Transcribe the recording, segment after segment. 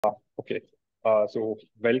Okay. So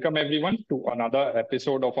welcome everyone to another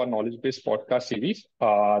episode of our knowledge-based podcast series.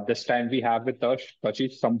 This time we have with us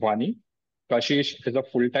Kashish Shambhwani. Kashish is a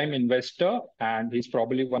full-time investor and he's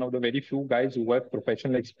probably one of the very few guys who have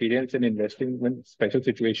professional experience in investing in special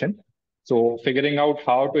situation. So figuring out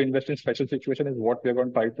how to invest in special situation is what we're going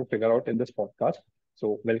to try to figure out in this podcast.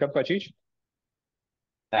 So welcome, Kashish.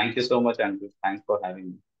 Thank you so much, Ankush. Thanks for having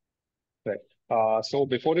me. Right. So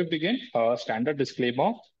before we begin, standard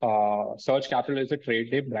disclaimer, Search Capital is a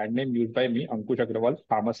trade name, brand name used by me, Ankush Agrawal.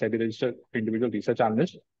 I'm a SEBI registered individual research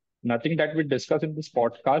analyst. Nothing that we discuss in this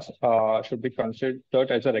podcast should be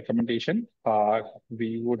considered as a recommendation.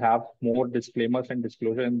 We would have more disclaimers and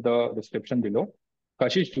disclosure in the description below.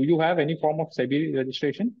 Kashish, do you have any form of SEBI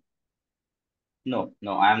registration? No,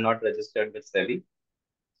 I am not registered with SEBI.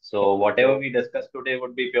 So Okay. whatever we discuss today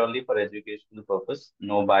would be purely for educational purpose,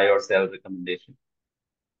 no buy or sell recommendation.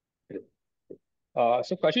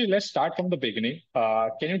 So Kashi, let's start from the beginning.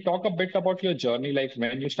 Can you talk a bit about your journey, like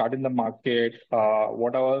when you started in the market?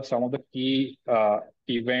 What are some of the key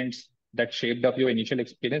events that shaped up your initial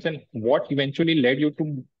experience, and what eventually led you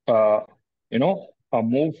to,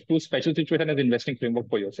 move to special situation as investing framework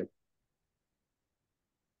for yourself?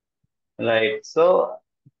 Right. So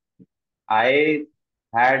I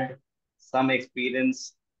had some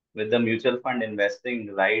experience with the mutual fund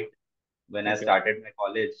investing right when I Okay. started my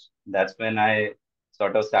college. That's when I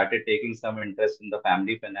sort of started taking some interest in the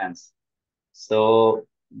family finance. So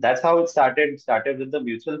that's how it started. Started with the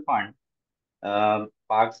mutual fund,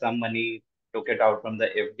 parked some money, took it out from the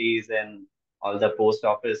FDs and all the post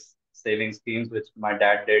office saving schemes, which my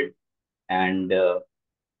dad did. And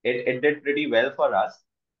it did pretty well for us.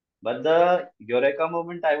 But the Eureka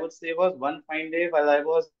moment, I would say, was one fine day while I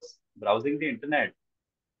was browsing the internet.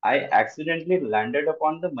 I accidentally landed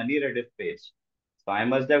upon the Money Rediff page. So I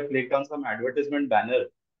must have clicked on some advertisement banner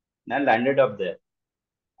and I landed up there.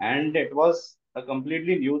 And it was a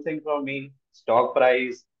completely new thing for me. Stock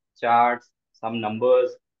price, charts, some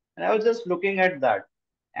numbers. And I was just looking at that.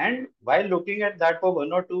 And while looking at that for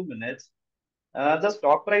 1 or 2 minutes, the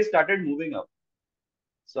stock price started moving up.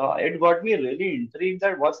 So it got me really intrigued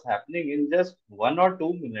that what's happening in just 1 or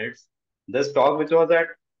 2 minutes. The stock, which was at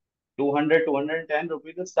 200, 210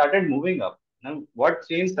 rupees, it started moving up. Now, what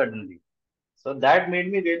changed suddenly? So that made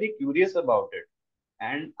me really curious about it.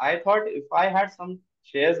 And I thought if I had some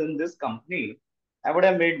shares in this company, I would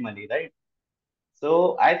have made money, right?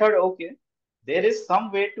 So I thought, okay, there is some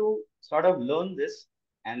way to sort of learn this,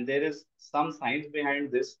 and there is some science behind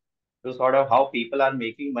this to sort of how people are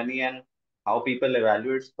making money and how people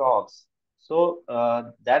evaluate stocks. So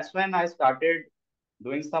that's when I started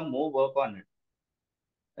doing some more work on it.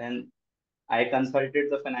 And I consulted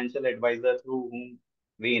the financial advisor through whom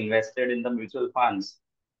we invested in the mutual funds.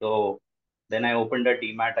 So then I opened a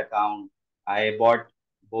Demat account. I bought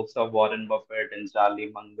books of Warren Buffett and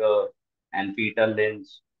Charlie Munger and Peter Lynch.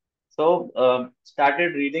 So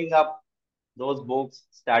started reading up those books,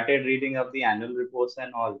 started reading up the annual reports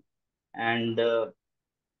and all. And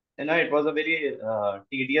it was a very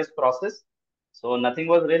tedious process. So nothing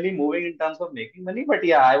was really moving in terms of making money. But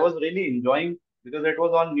yeah, I was really enjoying because it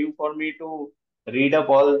was all new for me to read up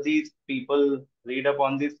all these people, read up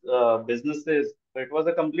on these businesses. So it was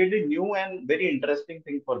a completely new and very interesting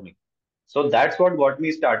thing for me. So that's what got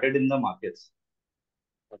me started in the markets.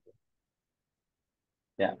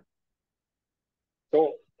 Yeah.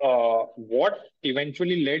 So, what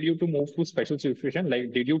eventually led you to move to special situation?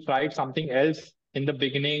 Like, did you try something else in the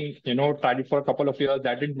beginning? Tried it for a couple of years,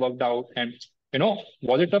 that didn't work out, and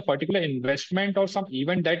was it a particular investment or some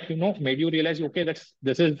event that made you realize, okay,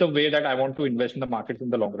 this is the way that I want to invest in the markets in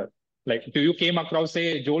the long run? Like, do you came across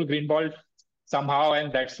say Joel Greenwald somehow,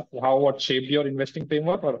 and that's how what shaped your investing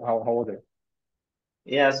framework, or how was it?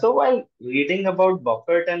 Yeah. So while reading about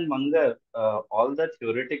Buffett and Munger, all the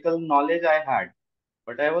theoretical knowledge I had,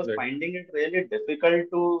 but I was Right. finding it really difficult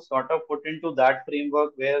to sort of put into that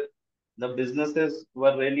framework where the businesses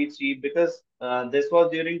were really cheap because this was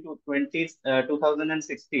during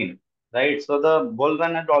 2016, right? So the bull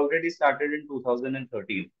run had already started in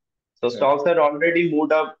 2013. So Right. stocks had already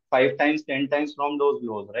moved up 5 times, 10 times from those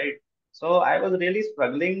lows, right? So I was really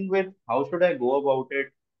struggling with how should I go about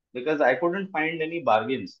it because I couldn't find any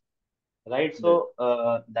bargains, right? Right. So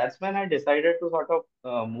that's when I decided to sort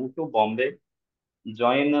of move to Bombay,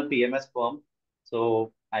 join a PMS firm.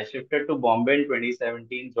 So I shifted to Bombay in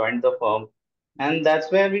 2017, joined the firm, and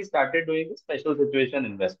that's where we started doing the special situation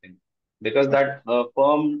investing because Okay. that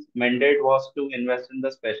firm's mandate was to invest in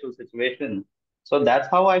the special situation. So that's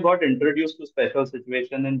how I got introduced to special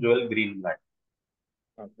situation in Joel Greenblatt.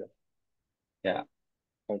 Okay. Yeah.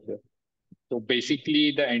 Okay. So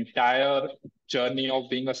basically, the entire journey of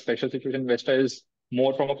being a special situation investor is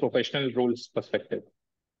more from a professional roles perspective.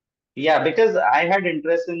 Yeah, because I had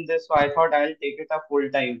interest in this, so I thought I'll take it up full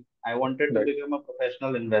time. I wanted to Right. become a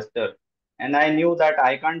professional investor, and I knew that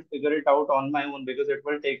I can't figure it out on my own because it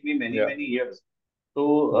will take me many, Yeah. many years to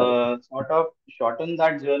Right. sort of shorten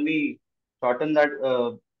that journey, shorten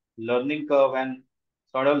that learning curve, and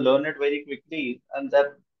sort of learn it very quickly. And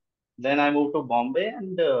that then I moved to Bombay,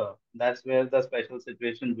 and that's where the special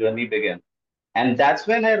situation journey began. And that's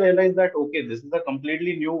when I realized that, okay, this is a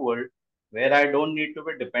completely new world where I don't need to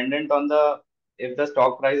be dependent on if the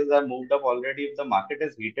stock prices are moved up already, if the market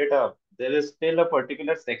is heated up, there is still a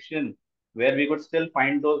particular section where we could still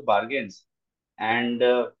find those bargains. And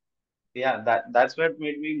yeah, that's what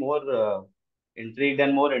made me more intrigued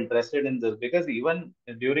and more interested in this because even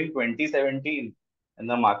during 2017, when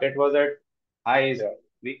the market was at highs, Yeah.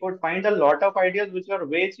 we could find a lot of ideas which are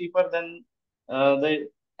way cheaper than the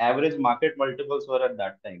average market multiples were at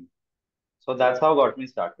that time. So that's how got me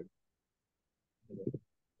started.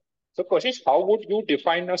 So, Kashish, how would you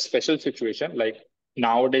define a special situation? Like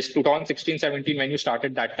nowadays, 2016, 17, when you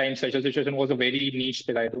started that time, special situation was a very niche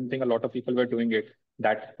skill. I don't think a lot of people were doing it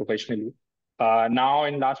that professionally. Now,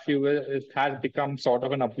 in last few years, it has become sort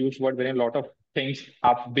of an abused word where a lot of things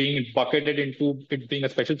are being bucketed into it being a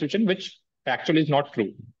special situation, which actually is not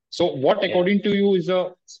true. So, what Yeah. according to you is a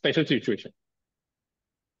special situation?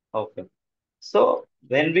 Okay. So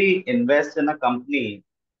when we invest in a company,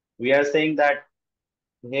 we are saying that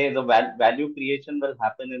hey, the value creation will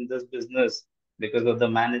happen in this business because of the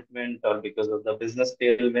management or because of the business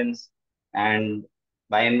tailwinds. And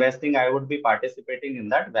by investing, I would be participating in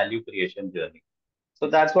that value creation journey. So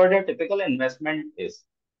that's what a typical investment is.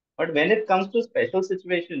 But when it comes to special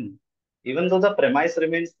situation, even though the premise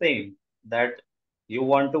remains same, that you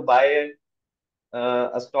want to buy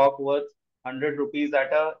a stock worth 100 rupees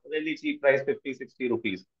at a really cheap price, 50, 60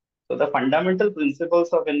 rupees. So the fundamental principles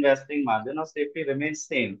of investing, margin of safety remains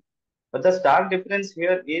same. But the stark difference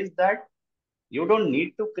here is that you don't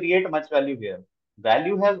need to create much value here.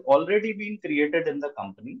 Value has already been created in the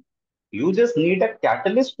company. You just need a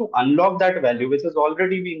catalyst to unlock that value, which has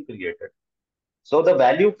already been created. So the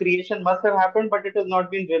value creation must have happened, but it has not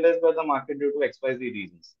been realized by the market due to XYZ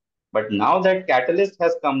reasons. But now that catalyst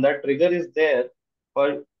has come, that trigger is there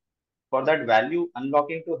for that value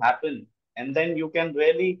unlocking to happen. And then you can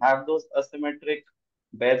really have those asymmetric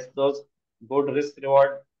bets, those good risk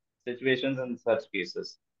reward situations in such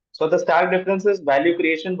cases. So the stark difference is value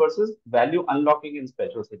creation versus value unlocking in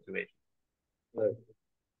special situations. Right.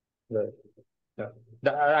 Right.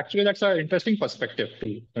 Yeah. Actually, that's an interesting perspective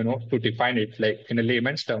to define it like in a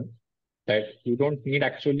layman's term that you don't need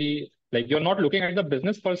actually like you're not looking at the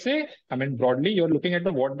business per se. I mean, broadly, you're looking at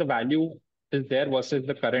the what the value is there versus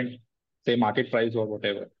the current, say, market price or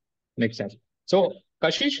whatever. Makes sense. So,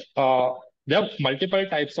 Kashish, there are multiple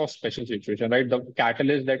types of special situation, right? The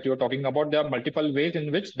catalyst that you're talking about, there are multiple ways in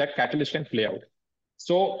which that catalyst can play out.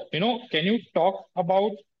 So, can you talk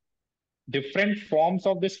about different forms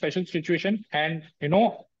of this special situation and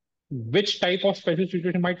which type of special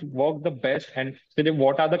situation might work the best and say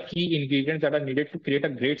what are the key ingredients that are needed to create a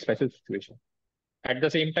great special situation at the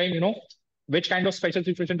same time which kind of special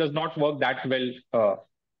situation does not work that well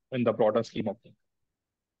in the broader scheme of things.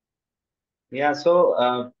 Yeah,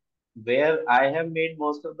 so where I have made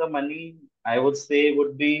most of the money, I would say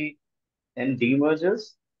would be in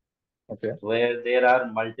demergers, Okay. where there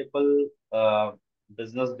are multiple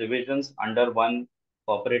business divisions under one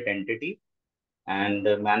corporate entity, and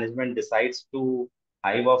management decides to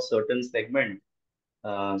hive off certain segment.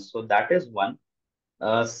 So that is one.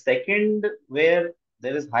 Second, where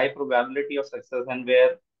there is high probability of success and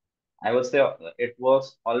where I would say it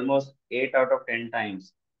works almost 8 out of 10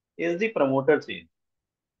 times, is the promoter change,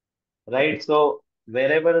 Okay. right? So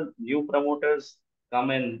wherever new promoters come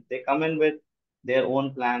in, they come in with their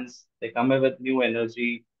own plans, they come in with new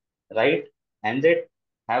energy, right? And they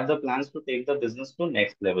have the plans to take the business to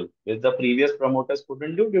next level, which the previous promoters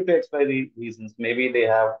couldn't do due to expiry reasons. Maybe they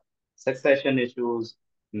have succession issues,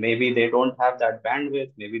 maybe they don't have that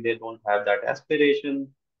bandwidth, maybe they don't have that aspiration.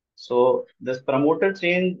 So this promoter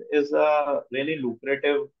change is a really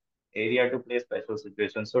lucrative area to play special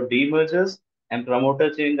situations. So demergers and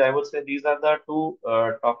promoter change, I would say these are the two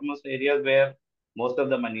topmost areas where most of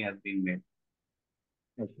the money has been made.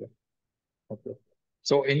 Okay. Okay.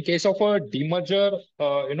 So in case of a demerger,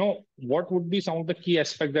 what would be some of the key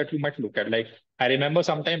aspects that you might look at? Like I remember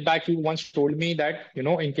some time back, you once told me that,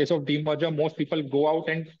 in case of demerger, most people go out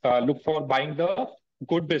and look for buying the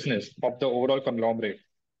good business of the overall conglomerate.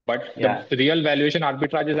 But the Yeah, real valuation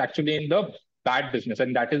arbitrage is actually in the bad business,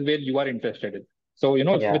 and that is where you are interested in. So,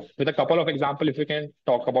 Yeah. with a couple of examples, if you can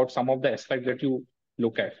talk about some of the aspects that you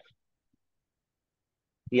look at.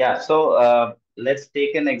 Yeah. So let's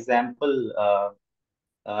take an example.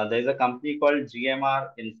 There's a company called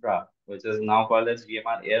GMR Infra, which is now called as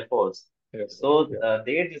GMR Air Force. Yeah, So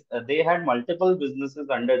yeah, they had multiple businesses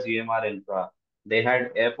under GMR Infra. They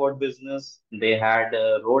had airport business, they had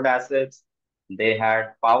road assets, they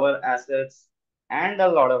had power assets, and a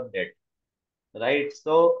lot of debt, right?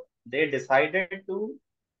 So they decided to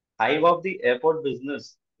hive off the airport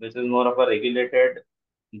business, which is more of a regulated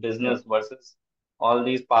yeah, business versus all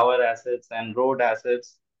these power assets and road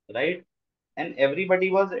assets, right? And everybody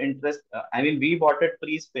was interested. I mean, we bought it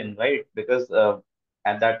pre-spin, right? Because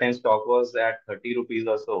at that time stock was at 30 rupees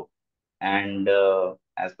or so. And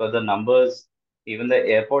as per the numbers, even the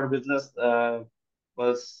airport business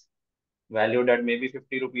was valued at maybe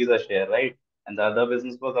 50 rupees a share, right? And the other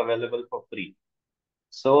business was available for free.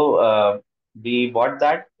 So we bought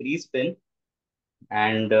that pre-spin,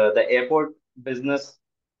 and the airport business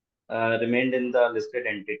remained in the listed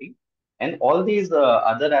entity. And all these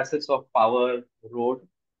other assets of power, road,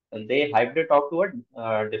 they hived it off to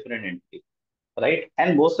a different entity, right?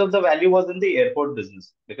 And most of the value was in the airport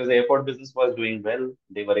business because the airport business was doing well.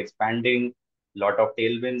 They were expanding, lot of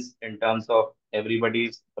tailwinds in terms of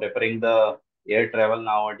everybody's preferring the air travel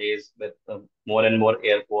nowadays with more and more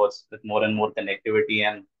airports, with more and more connectivity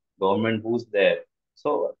and government boost there.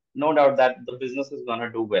 So no doubt that the business is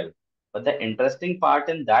gonna do well. But the interesting part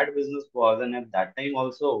in that business was, and at that time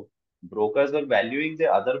also, brokers were valuing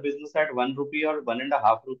the other business at 1 rupee or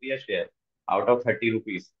 1.5 rupee a share out of 30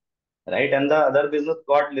 rupees, right? And the other business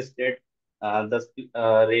got listed. The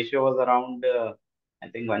ratio was around, I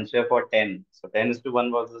think, one share for 10. So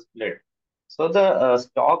 10:1 was the split. So the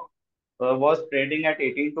stock was trading at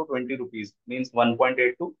 18 to 20 rupees, means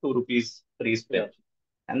 1.8 to 2 rupees free yeah, spin.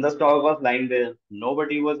 And the stock was lying there.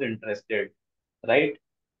 Nobody was interested, right?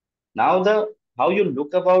 Now the how you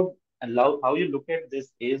look about and how you look at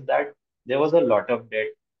this is that there was a lot of debt.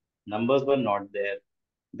 Numbers were not there,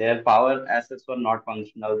 their power assets were not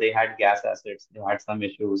functional. They had gas assets. They had some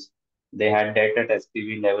issues. They had debt at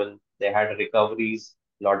SPV level. They had recoveries,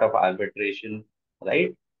 lot of arbitration,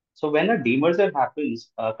 right? So when a demerger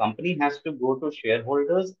happens, a company has to go to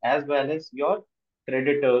shareholders as well as your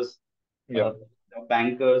creditors, yeah, uh, your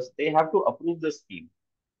bankers. They have to approve the scheme.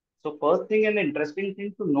 So first thing and interesting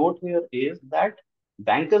thing to note here is that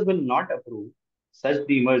bankers will not approve such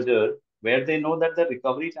demerger where they know that the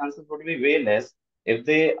recovery chances would be way less if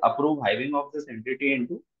they approve hiving of this entity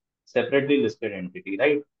into separately listed entity,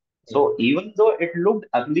 right? yeah. So even though it looked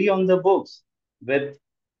ugly on the books with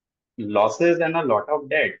losses and a lot of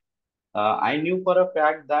debt, I knew for a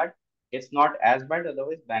fact that it's not as bad,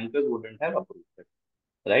 otherwise bankers wouldn't have approved it,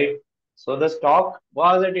 right? So the stock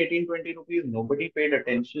was at 18 20 rupees, nobody paid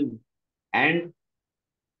attention, and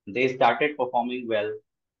they started performing well.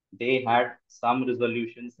 They had some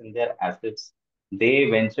resolutions in their assets. They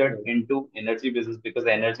ventured Right. into energy business because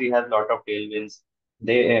energy has a lot of tailwinds.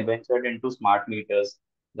 They ventured into smart meters,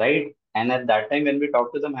 right? And at that time, when we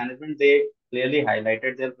talked to the management, they clearly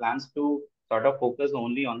highlighted their plans to sort of focus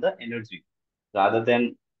only on the energy rather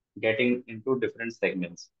than getting into different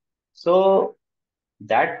segments. So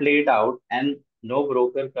that played out, and no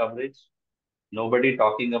broker coverage, nobody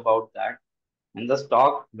talking about that, and the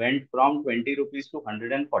stock went from 20 rupees to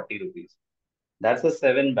 140 rupees. That's a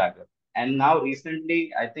seven bagger. And now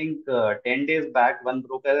recently, I think 10 days back, one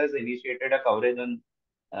broker has initiated a coverage on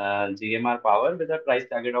GMR Power with a price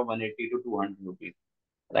target of 180 to 200 rupees.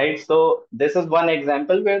 Right. So this is one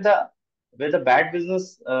example where the bad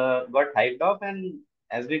business got hyped off, and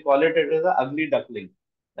as we call it, it is a ugly duckling.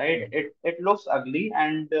 Yeah. Right. It looks ugly,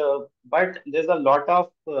 and but there's a lot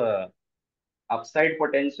of upside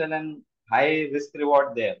potential and high risk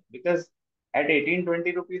reward there because at 18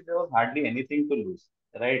 20 rupees there was hardly anything to lose,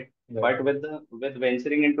 right? Right. But with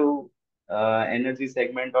venturing into energy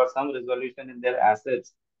segment or some resolution in their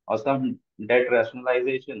assets or some debt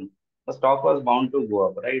rationalization, the stock was bound to go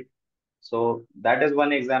up, right? So that is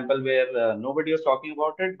one example where nobody was talking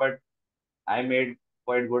about it, but I made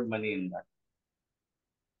quite good money in that.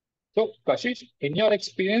 So, Kashish, in your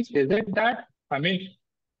experience, is it that, I mean,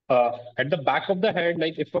 at the back of the head,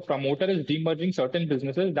 like if a promoter is demerging certain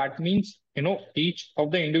businesses, that means, each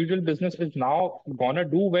of the individual business is now gonna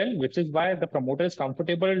do well, which is why the promoter is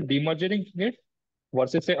comfortable demerging it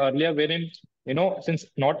versus say earlier, wherein, since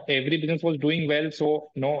not every business was doing well, so,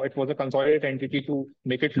 it was a consolidated entity to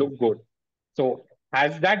make it look good. So,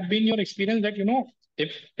 has that been your experience that,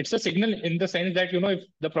 if it's a signal in the sense that, if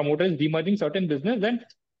the promoter is demerging certain business, then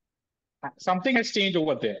something has changed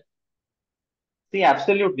over there? See,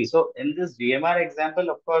 absolutely. So in this GMR example,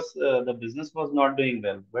 of course, the business was not doing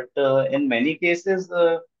well, but in many cases,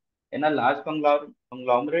 in a large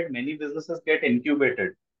conglomerate, many businesses get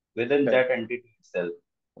incubated within Right. that entity itself,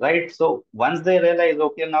 right? So once they realize,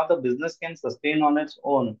 okay, now the business can sustain on its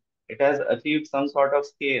own, it has achieved some sort of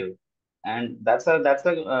scale, and that's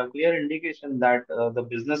a clear indication that the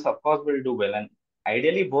business, of course, will do well, and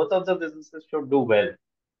ideally, both of the businesses should do well,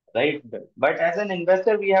 right? Right. But as an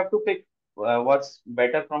investor, we have to pick what's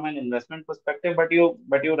better from an investment perspective. But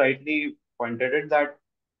you rightly pointed it that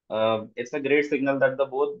it's a great signal that the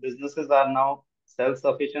both businesses are now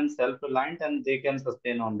self-sufficient, self-reliant, and they can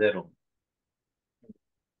sustain on their own.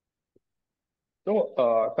 So,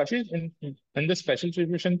 Kashish, in this special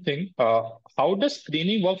situation thing, how does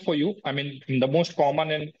screening work for you? I mean, the most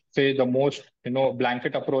common and say the most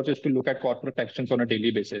blanket approach is to look at corporate actions on a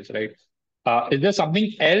daily basis, right? Is there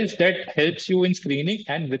something else that helps you in screening?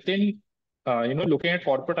 And within, looking at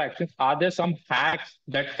corporate actions, are there some hacks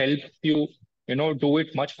that help you, do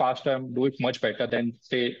it much faster, do it much better than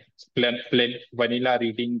say plain vanilla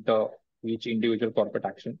reading the each individual corporate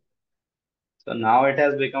action? So now it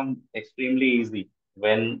has become extremely easy.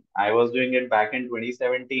 When I was doing it back in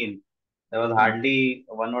 2017, there was Hmm. hardly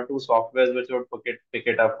one or two softwares which would pick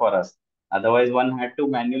it up for us. Otherwise, one had to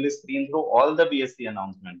manually screen through all the BSC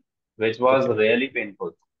announcement, which was Okay. really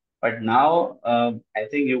painful. But now, I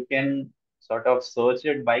think you can sort of search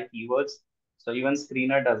it by keywords. So even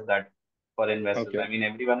Screener does that for investors. Okay. I mean,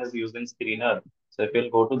 everyone is using Screener. So if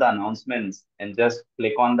you'll go to the announcements and just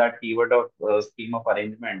click on that keyword of scheme of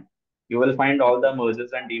arrangement, you will find all the Okay.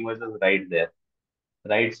 mergers and demergers right there,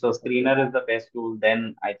 right? So Okay. Screener is the best tool.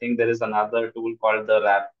 Then I think there is another tool called the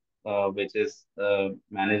Wrap, which is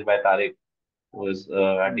managed by Tariq, who is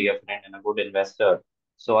a Hmm. dear friend and a good investor.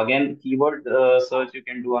 So again, keyword search you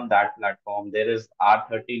can do on that platform. There is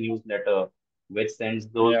R30 newsletter, which sends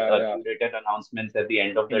those Yeah. Yeah. curated announcements at the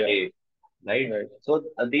end of the Yeah. day, right? Right. So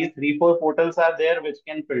these three, four portals are there which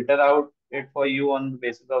can filter out it for you on the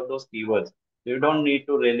basis of those keywords. You don't need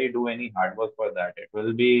to really do any hard work for that. It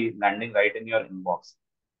will be landing right in your inbox.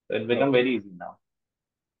 So it's become Okay. very easy now.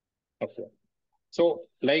 Okay. So,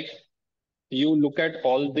 like, you look at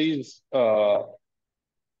all these,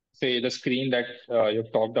 say, the screen that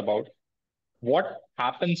you've talked about. What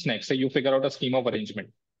happens next? Say you figure out a scheme of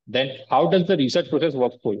arrangement. Then, how does the research process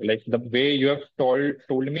work for you? Like the way you have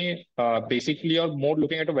told me, basically, you're more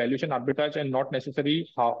looking at a valuation arbitrage and not necessarily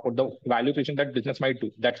how or the value creation that business might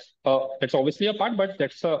do. That's obviously a part, but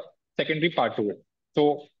that's a secondary part to it.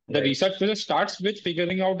 So, the Right. research process starts with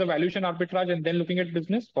figuring out the valuation arbitrage and then looking at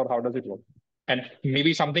business, or how does it work? And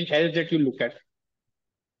maybe something else that you look at.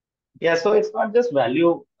 Yeah, so it's not just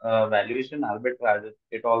valuation arbitrage.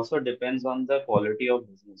 It also depends on the quality of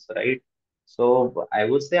business, right? So I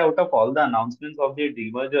would say out of all the announcements of the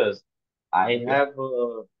demergers, I Okay. have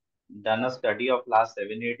done a study of last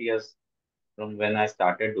 7, 8 years from when I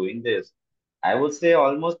started doing this. I would say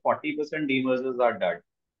almost 40% demergers are done.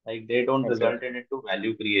 Like they don't Okay. result in into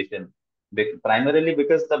value creation. Primarily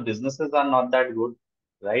because the businesses are not that good,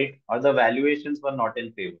 right? Or the valuations were not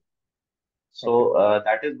in favor. Okay. So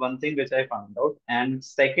that is one thing which I found out. And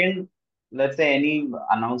second, let's say any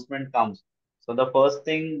announcement comes. So the first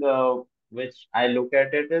thing which I look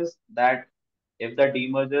at it is that if the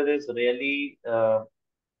demerger is really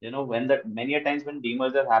when that many a times when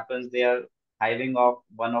demerger happens, they are hiving off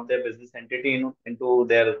one of their business entity into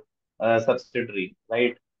their subsidiary,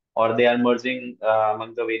 right? Or they are merging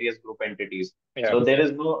among the various group entities. Yeah. So there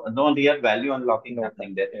is no real value unlocking No time.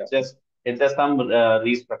 happening there. Yeah. It's just some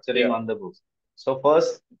restructuring Yeah. on the books. So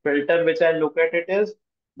first filter which I look at it is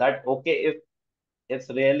that okay, if it's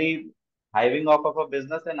really hiving off of a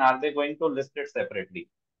business, and are they going to list it separately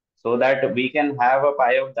so that we can have a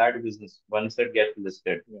pie of that business once it gets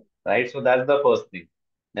listed, Yeah. right? So that's the first thing.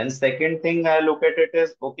 Then second thing I look at it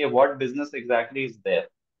is okay, what business exactly is there,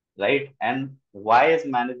 right? And why is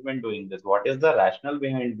management doing this? What is the rationale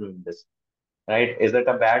behind doing this? Right? Is it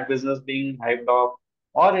a bad business being hived off,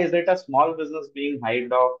 or is it a small business being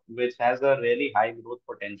hived off which has a really high growth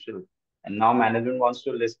potential? And now management wants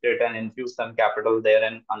to list it and infuse some capital there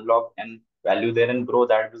and unlock and value there and grow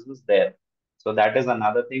that business there. So that is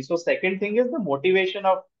another thing. So second thing is the motivation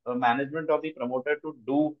of management or the promoter to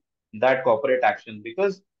do that corporate action,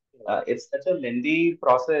 because it's such a lengthy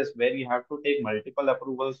process where you have to take multiple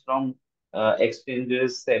approvals from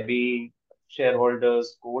exchanges, SEBI,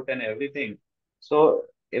 shareholders, court, and everything. So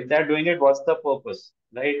if they're doing it, what's the purpose,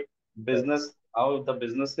 right? Right. Business, how the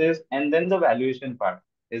business is, and then the valuation part.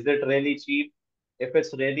 Is it really cheap? If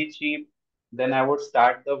it's really cheap, then I would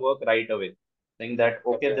start the work right away, saying that,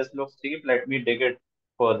 okay, Okay. this looks cheap, let me dig it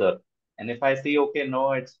further. And if I see, okay,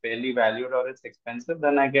 no, it's fairly valued or it's expensive,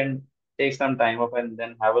 then I can take some time off and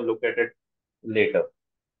then have a look at it later.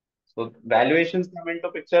 So Yeah, valuations come into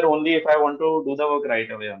picture only if I want to do the work right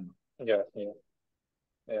away or not. yeah, yeah,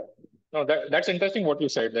 yeah. No, that's interesting what you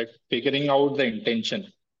said, like figuring out the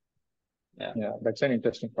intention. Yeah. Yeah, that's an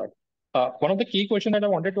interesting part. One of the key questions that I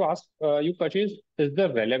wanted to ask you, Kashish, is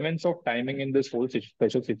the relevance of timing in this whole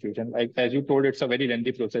special situation. Like as you told, it's a very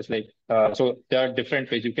lengthy process. Like so, there are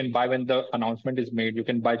different ways. You can buy when the announcement is made. You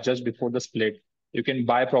can buy just before the split. You can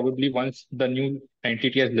buy probably once the new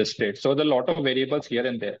entity is listed. So there are a lot of variables here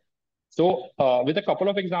and there. So with a couple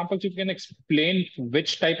of examples, you can explain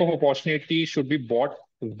which type of opportunity should be bought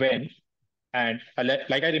when. And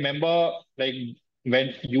like I remember, like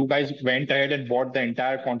when you guys went ahead and bought the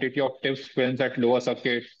entire quantity of tips films at lower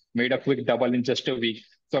circuit, made a quick double in just a week.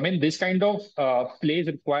 So I mean, this kind of plays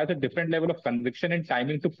requires a different level of conviction and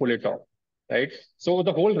timing to pull it off, right? So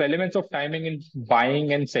the whole relevance of timing in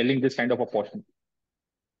buying and selling this kind of opportunity.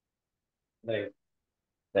 Right.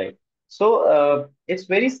 Right. So it's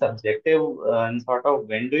very subjective and sort of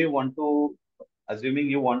when do you want to, assuming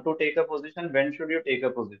you want to take a position, when should you take a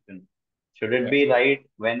position? Should it Yeah, be right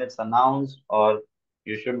when it's announced, or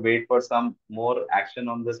you should wait for some more action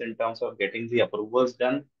on this in terms of getting the approvals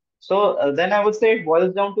done? So then I would say it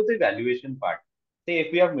boils down to the valuation part. See,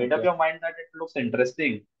 if you have made up okay, your mind that it looks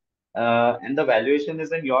interesting and the valuation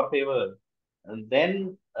is in your favor, and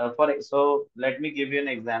then, so let me give you an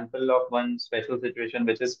example of one special situation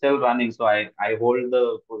which is still running. So I hold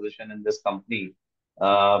the position in this company.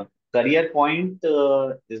 Uh, Career Point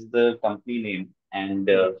is the company name, and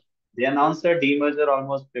right, they announced a demerger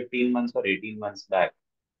almost 15 months or 18 months back,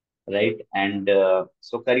 right? And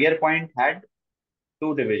so Career Point had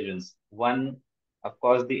two divisions. One, of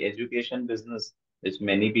course, the education business, which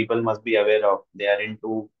many people must be aware of. They are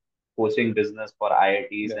into coaching business for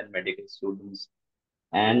IITs yeah, and medical students,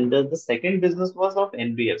 and the second business was of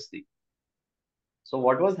NBFC. So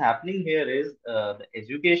what was happening here is the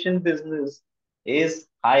education business is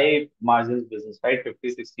high margins business, right?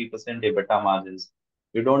 50-60% EBITDA margins.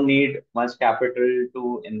 You don't need much capital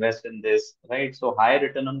to invest in this, right? So high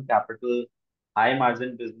return on capital, high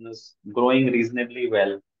margin business, growing reasonably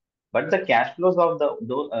well. But the cash flows of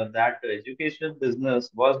that education business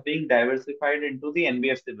was being diversified into the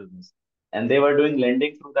NBFC business, and they were doing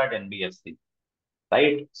lending through that NBFC,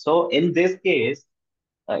 right? So in this case,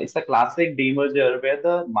 it's a classic demerger where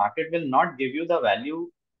the market will not give you the value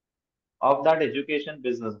of that education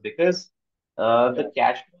business because the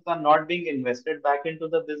yeah, cash flows are not being invested back into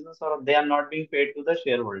the business or they are not being paid to the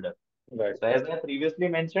shareholder. right, So as I previously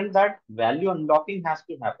mentioned, that value unlocking has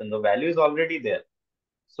to happen. The value is already there.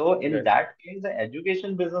 So in right, that case, the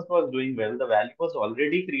education business was doing well. The value was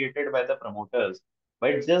already created by the promoters,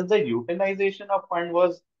 but just the utilization of fund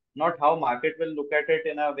was not how market will look at it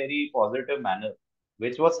in a very positive manner,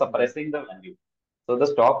 which was right, suppressing the value. So the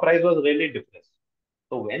stock price was really depressed.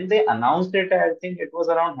 So when they announced it, I think it was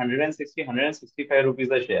around 160, 165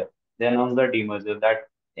 rupees a share. They announced the demerger that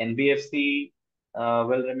NBFC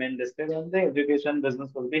will remain listed and the education business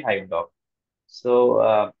will be hived off.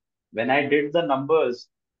 So when I did the numbers,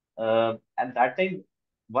 at that time,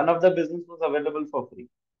 one of the business was available for free.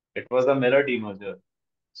 It was a mirror demerger.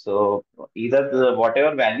 So either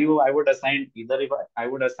whatever value I would assign, either if I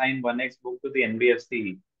would assign 1x book to the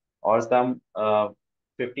NBFC or some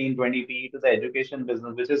 15-20 PE to the education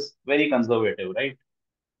business, which is very conservative, right?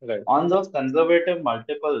 right, On those conservative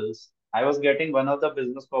multiples, I was getting one of the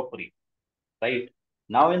business for free, right?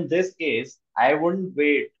 Now in this case, I wouldn't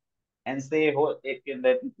wait and say, oh,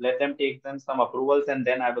 let them take them some approvals and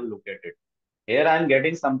then I will look at it. Here I'm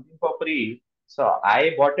getting something for free. So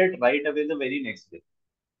I bought it right away the very next day,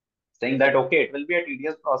 saying that, okay, it will be a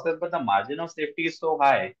tedious process, but the margin of safety is so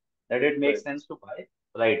high that it makes right, sense to buy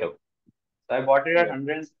right away. So I bought it at yeah,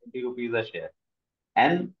 170 rupees a share.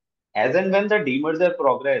 And as and when the demerger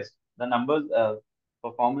progressed, the numbers,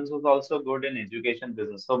 performance was also good in education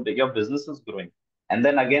business. So your business is growing. And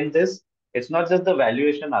then again, it's not just the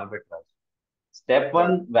valuation arbitrage. Step right,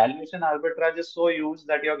 one, valuation arbitrage is so huge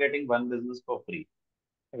that you're getting one business for free.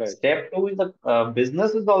 right. Step two is the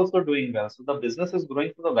business is also doing well. So the business is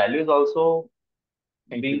growing, so the value is also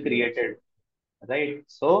being Increasing, yes. created, right?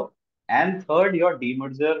 So, and third, your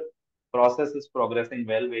demerger process is progressing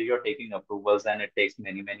well, where you're taking approvals and it takes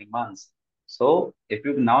many, many months. So, if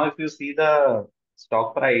you see the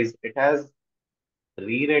stock price, it has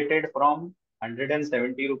re-rated from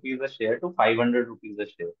 170 rupees a share to 500 rupees a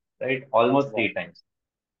share, right? Almost Wow. three times.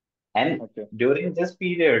 And Okay. during this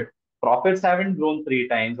period, profits haven't grown three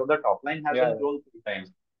times or the top line Yeah, hasn't yeah, grown three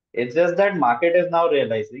times. It's just that market is now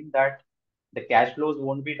realizing that the cash flows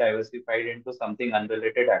won't be diversified into something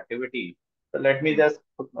unrelated activity. So let me just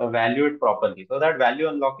value it properly. So that value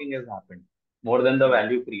unlocking has happened more than the Right.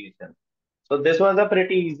 value creation. So this was a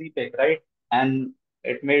pretty easy pick, right? And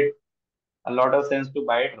it made a lot of sense to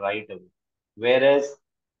buy it right away. Whereas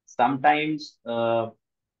sometimes,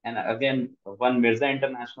 and again, one Mirza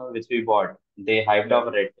International which we bought, they hyped Yeah.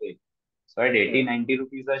 up red tape. So at Yeah. 80, 90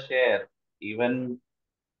 rupees a share, even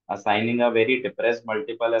assigning a very depressed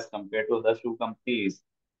multiple as compared to the shoe companies,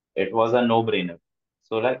 it was a no-brainer.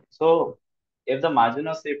 So if the margin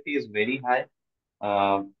of safety is very high,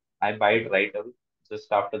 uh, I buy it right away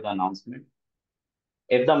just after the announcement.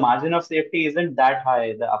 If the margin of safety isn't that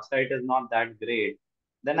high, the upside is not that great,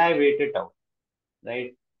 then I wait it out,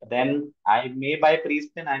 right? Okay. Then I may buy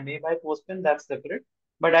pre-spin, I may buy post-spin, that's separate,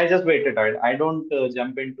 but I just wait it out. I don't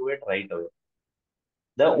jump into it right away.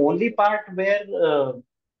 The only Understood. part where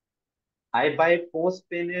I buy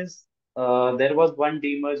post-spin is there was one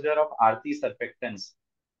demerger of Aarti Surfactants,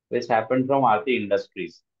 which happened from Aarti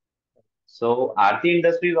Industries. So Aarti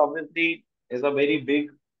Industries obviously is a very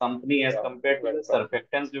big company as Yeah. compared to the Well done.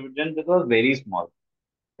 surfactants division, which was very small.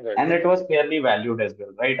 Right. And it was fairly valued as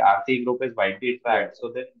well, right? Aarti Group is widely Yeah. tracked, so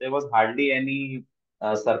there was hardly any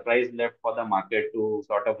surprise left for the market to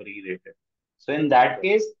sort of re-rate it. So in that Right.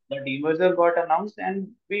 case, the demerger got announced,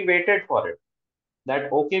 and we waited for it.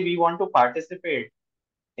 That okay, we want to participate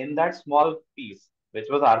in that small piece, which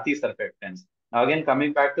was Aarti Surfactants. Now again,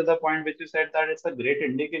 coming back to the point which you said that it's a great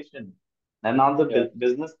indication, and now the Yeah.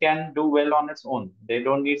 business can do well on its own. They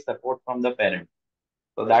don't need support from the parent.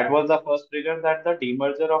 So Right. that was the first trigger that the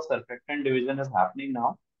demerger of surfactant division is happening now.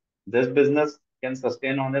 This business can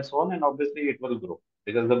sustain on its own, and obviously it will grow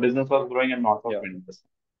because the business was growing at north of Yeah. 20%.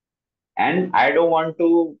 And I don't want to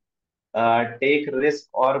take risk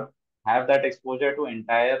or have that exposure to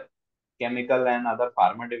entire chemical and other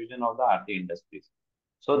pharma division of the Aarti Industries.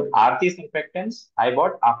 So Right. Aarti surfactants I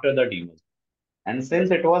bought after the demerger. And since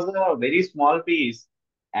Right. it was a very small piece,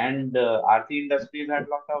 and Aarti Industries had a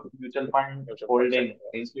lot of mutual fund Mutual fund holding,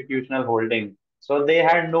 sector. institutional holding, so they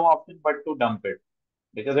Yeah. had no option but to dump it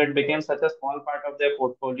because it became Right. such a small part of their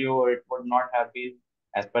portfolio. It would not have been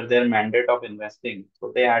as per their mandate of investing,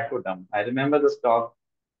 so they had to dump. I remember the stock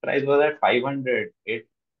price was at 500. It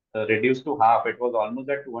reduced to half. It was almost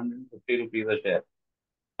at 250 rupees a share.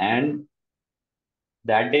 And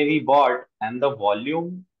that day we bought, and the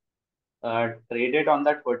volume traded on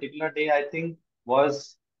that particular day, I think,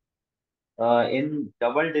 was in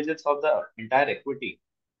double digits of the entire equity.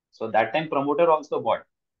 So that time promoter also bought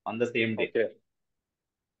on the same day. Okay.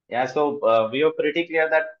 Yeah, so we were pretty clear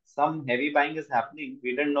that some heavy buying is happening.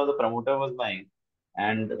 We didn't know the promoter was buying,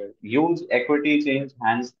 and Right. huge equity changed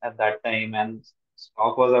hands at that time, and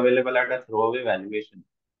stock was available at a throwaway valuation.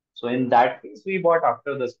 So in that case, we bought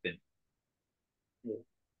after the spin. Yeah.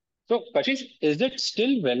 So, Kashish, is it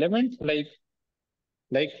still relevant? Like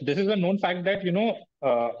this is a known fact that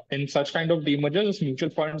in such kind of demergers, mutual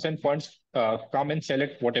funds and funds come and sell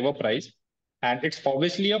at whatever price, and it's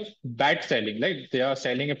obviously a bad selling. Like they are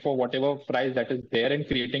selling it for whatever price that is there and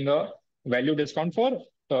creating a value discount for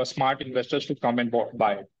smart investors to come and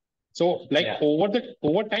buy it. So, like Yeah.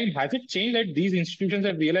 over time, has it changed that these institutions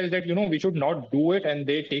have realized that we should not do it and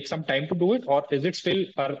they take some time to do it, or is it still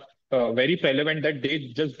very relevant that they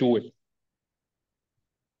just do it?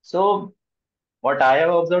 So what I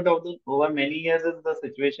have observed over many years is the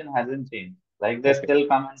situation hasn't changed. Like they Okay, still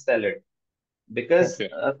come and sell it because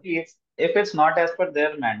okay, see, if it's not as per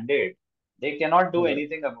their mandate, they cannot do right,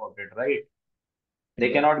 anything about it, right? They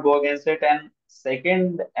right, cannot go against it. And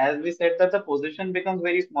second, as we said, that the position becomes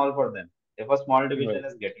very small for them if a small right, division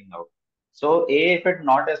is getting out. So, A, if it's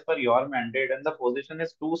not as per your mandate and the position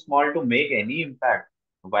is too small to make any impact,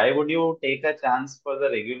 why would you take a chance for the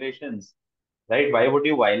regulations, right? Why would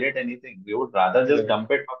you violate anything? We would rather just right,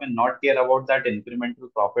 dump it off and not care about that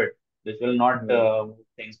incremental profit, which will not right. move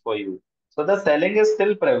things for you. So the selling is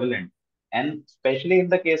still prevalent, and especially in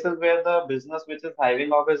the cases where the business which is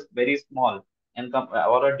hiving off is very small and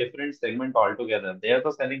or a different segment altogether, there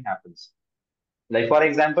the selling happens. Like for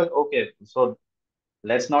example, okay, so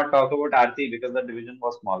let's not talk about Aarti because the division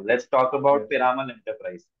was small. Let's talk about Yeah. Piramal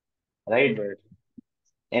Enterprise, right? Right.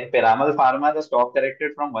 In Piramal Pharma, the stock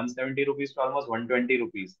corrected from 170 rupees to almost 120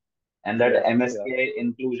 rupees. And that Yeah. Yeah. MSCI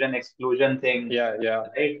inclusion exclusion thing, Yeah. Yeah.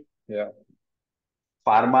 right? Yeah.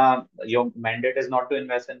 Pharma, your mandate is not to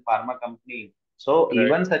invest in pharma company. So Right.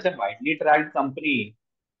 even such a widely tracked company,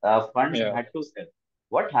 funds Yeah. had to sell.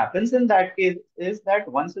 What happens in that case is that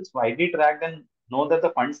once it's widely tracked and know that the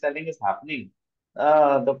fund selling is happening,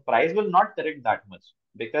 the price will not correct that much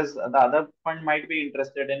because the other fund might be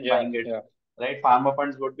interested in Yeah. buying it. Yeah. right? Pharma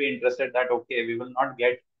funds would be interested that, okay, we will not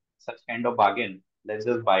get such kind of bargain. Let's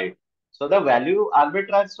just buy it. So the value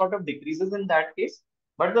arbitrage sort of decreases in that case,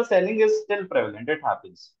 but the selling is still prevalent. It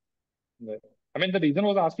happens. Right. I mean, the reason I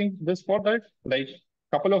was asking this for that, like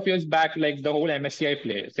couple of years back, like the whole MSCI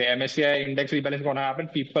play, say MSCI index rebalance is gonna happen,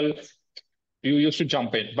 people you used to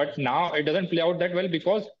jump in. But now it doesn't play out that well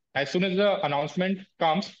because as soon as the announcement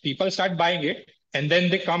comes, people start buying it and then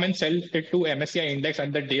they come and sell it to MSCI index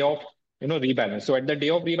at the day of rebalance. So at the day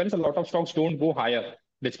of rebalance, a lot of stocks don't go higher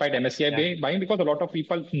despite MSCI Yeah. buying because a lot of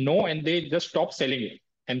people know and they just stop selling it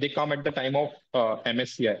and they come at the time of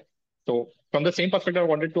MSCI. So from the same perspective, I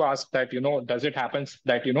wanted to ask that, does it happen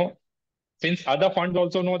that, since other funds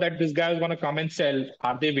also know that this guy is going to come and sell,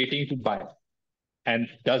 are they waiting to buy? And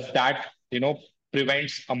does that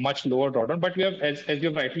prevents a much lower drawdown? But we have, as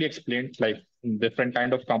you've rightly explained, like different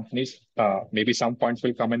kind of companies, maybe some funds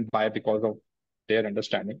will come and buy because of their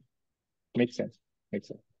understanding. Makes sense. Makes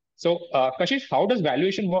sense. So Kashish, how does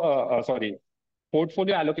sorry,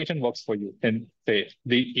 portfolio allocation works for you in say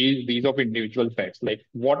these of individual bets? Like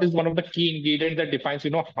what is one of the key ingredients that defines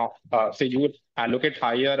how say you would allocate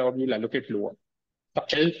higher or you'll allocate lower?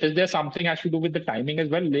 Is there something has to do with the timing as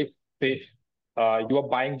well? Like, say, you are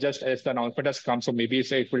buying just as the announcement has come, so maybe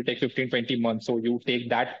say it will take 15, 20 months, so you take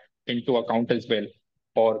that into account as well.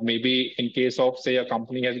 Or maybe in case of, say, a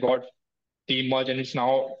company has got team merge and it's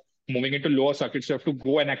now moving into lower circuits, you have to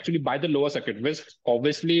go and actually buy the lower circuit, which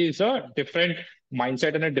obviously is a different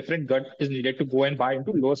mindset and a different gut is needed to go and buy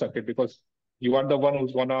into lower circuit because you are the one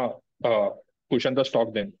who's gonna cushion the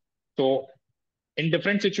stock then. So in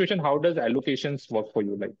different situation, how does allocations work for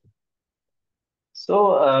you? Like,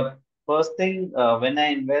 So, first thing, when I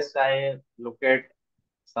invest, I look at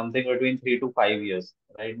something between 3 to 5 years,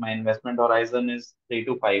 right? My investment horizon is 3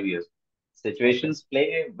 to 5 years. okay, Situations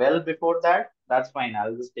play well before that, that's fine.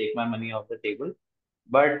 I'll just take my money off the table.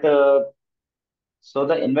 But so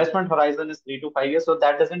the investment horizon is 3 to 5 years, so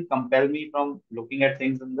that doesn't compel me from looking at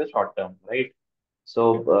things in the short term, right?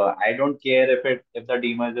 okay, So I don't care if the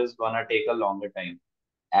demerger is gonna take a longer time.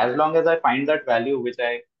 As long as I find that value, which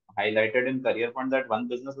I highlighted in Career Fund, that one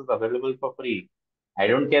business is available for free. I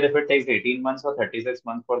don't care if it takes 18 months or 36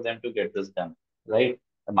 months for them to get this done, right?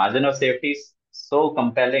 The margin of safety is so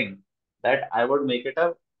compelling that I would make it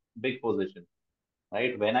a big position,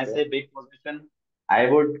 right? When I okay, say big position, I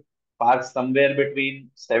would park somewhere between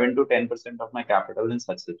 7 to 10% of my capital in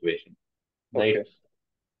such situation, right? okay,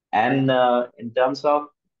 And in terms of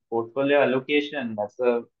portfolio allocation,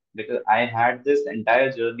 because I had this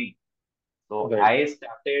entire journey. So right, I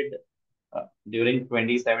started during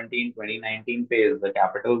 2017, 2019 phase, the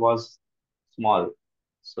capital was small.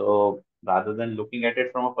 So rather than looking at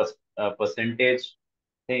it from a percentage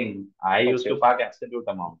thing, I used to okay, park absolute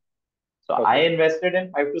amount. So I okay, invested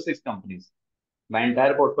in 5 to 6 companies. My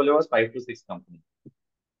entire portfolio was 5 to 6 companies,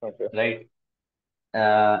 okay, right?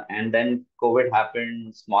 And then COVID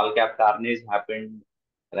happened, small cap carnage happened,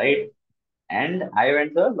 right? And I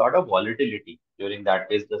went through a lot of volatility during that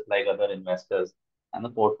phase, just like other investors. And the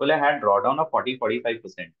portfolio had drawdown of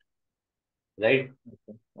 40-45%, right?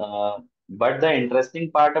 okay, Uh, but the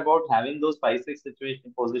interesting part about having those 5, 6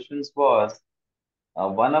 situation positions was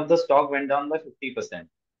one of the stock went down by 50%,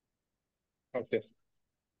 okay,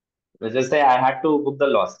 which is say I had to book the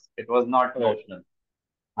loss. It was not right, notional.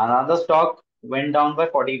 Another stock went down by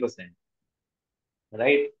 40%,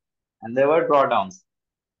 right? And there were drawdowns.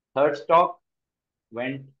 Third stock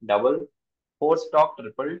went double, fourth stock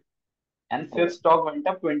tripled, and fifth right, stock went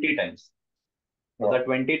up 20 times. So the wow,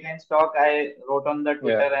 20 times stock I wrote on the yeah,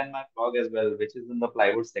 Twitter and my blog as well, which is in the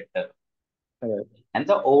plywood sector. right, And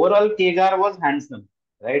the overall KGAR was handsome,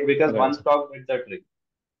 right? Because one right, stock did the trick.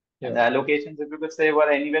 And yeah, the allocations, if you could say, were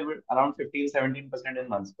anywhere around 15, 17% in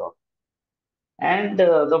one stock. And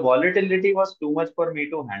the volatility was too much for me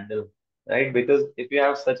to handle, right? Because if you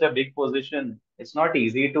have such a big position, it's not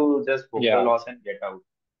easy to just book the yeah, loss and get out.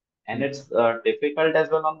 And mm, it's difficult as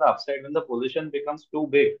well on the upside when the position becomes too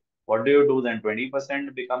big. What do you do then?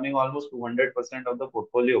 20% becoming almost 200% of the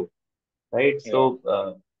portfolio, right? yeah,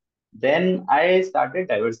 So then I started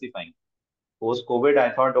diversifying. Post COVID,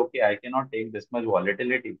 I thought, okay, I cannot take this much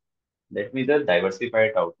volatility. Let me just diversify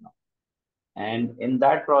it out now. And in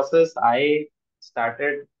that process, I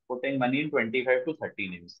started putting money in 25 to 30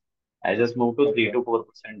 names. I just moved to 3 okay, to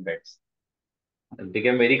 4% bets. It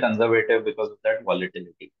became very conservative because of that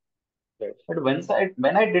volatility. right, But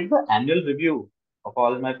when I did the annual review of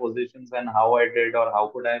all my positions and how I did or how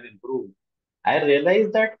could I have improved, I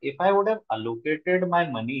realized that if I would have allocated my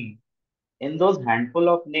money in those handful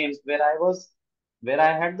of names where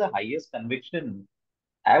I had the highest conviction,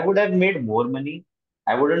 I would have made more money.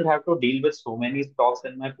 I wouldn't have to deal with so many stocks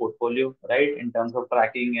in my portfolio, right? In terms of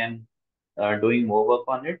tracking and doing more work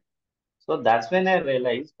on it. So that's when I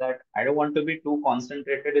realized that I don't want to be too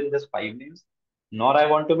concentrated in this 5 names, nor I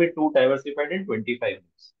want to be too diversified in 25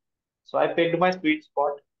 names. So I picked my sweet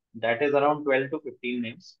spot, that is around 12 to 15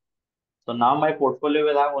 names. So now my portfolio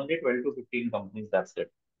will have only 12 to 15 companies. That's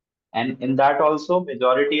it. And in that also,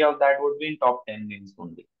 majority of that would be in top 10 names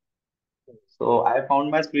only. So I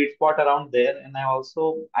found my sweet spot around there. And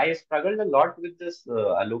I struggled a lot with this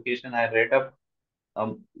allocation. I read up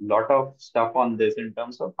a lot of stuff on this in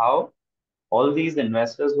terms of how all these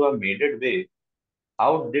investors who have made it big,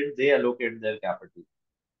 how did they allocate their capital?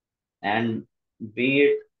 And be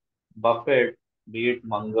it Buffett, be it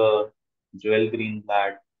Munger, Joel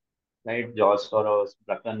Greenblatt, right, George Soros,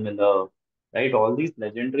 Druckenmiller, right, all these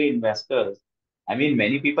legendary investors. I mean,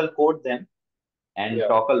 many people quote them and Yeah.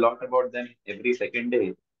 talk a lot about them every second day.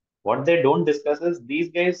 What they don't discuss is these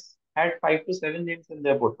guys had 5 to 7 names in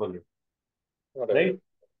their portfolio, Right. right?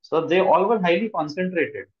 So they all were highly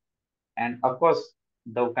concentrated. And of course,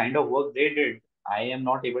 the kind of work they did, I am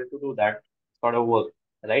not able to do that sort of work,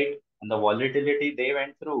 right? And the volatility they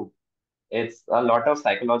went through, it's a lot of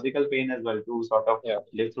psychological pain as well to sort of Yeah.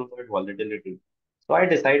 live through that volatility. So I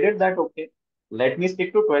decided that, okay, let me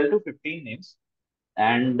stick to 12 to 15 names,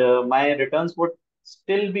 and my returns would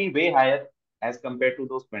still be way higher as compared to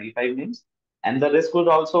those 25 names. And the risk would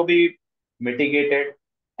also be mitigated.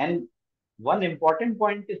 And one important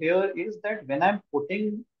point here is that when I'm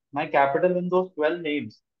putting my capital in those 12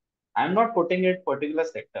 names, I'm not putting it particular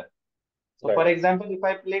sector. So Right. for example, if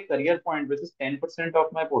I play Career Point, which is 10%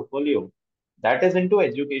 of my portfolio, that is into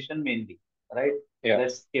education mainly, right? Yeah.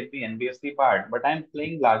 Let's skip the NBFC part, but I'm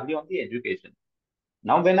playing largely on the education.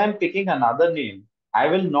 Now, when I'm picking another name, I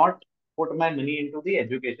will not put my money into the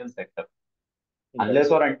education sector Right.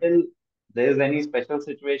 unless or until there is any special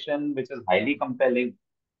situation which is highly compelling.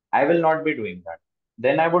 I will not be doing that.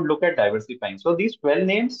 Then I would look at diversifying. So these 12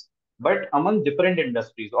 names, but among different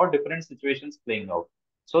industries or different situations playing out.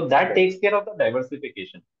 So that Right. takes care of the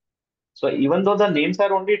diversification. So even though the names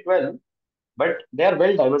are only 12, but they are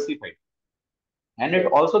well diversified. And it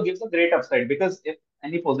Right. also gives a great upside because if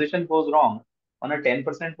any position goes wrong, on a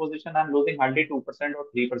 10% position, I'm losing hardly 2% or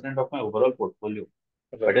 3% of my overall portfolio.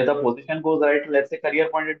 But Right. if the position goes right, let's say career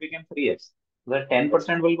point, it became 3x. The Right.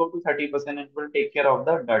 10% will go to 30% and will take care of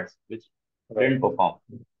the duds, which Right. didn't perform.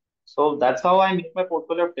 So that's how I make my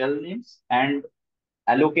portfolio of 12 names, and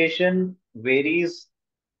allocation varies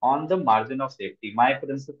on the margin of safety. My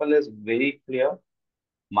principle is very clear.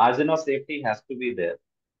 Margin of safety has to be there.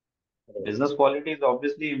 Right. Business quality is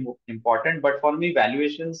obviously important, but for me,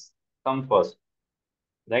 valuations come first,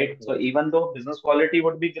 right? So Right. even though business quality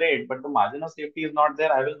would be great, but the margin of safety is not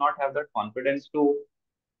there, I will not have that confidence to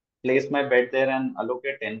place my bet there and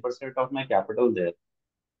allocate 10% of my capital there.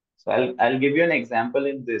 So I'll give you an example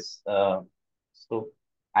in this. So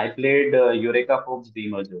I played Eureka Forbes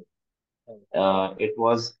demerger. It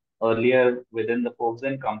was earlier within the Forbes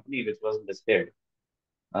and Company, which was listed.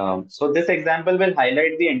 So this example will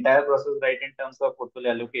highlight the entire process, right, in terms of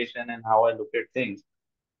portfolio allocation and how I look at things.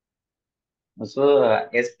 So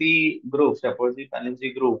SP Group, Shapoorji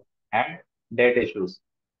Pallonji Group, had debt issues,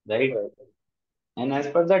 right? Right. And as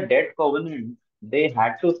per the debt covenant, they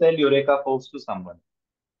had to sell Eureka Forbes to someone,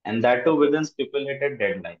 and that too Okay. within stipulated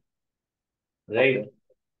deadline, right? Okay.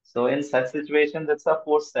 So in such situations, it's a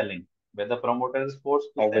forced selling, where the promoter is forced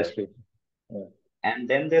to sell, Obviously. Yeah. and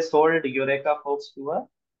then they sold Eureka Forbes to a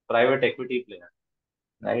private equity player,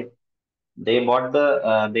 right? They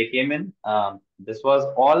came in. This was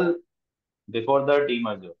all before the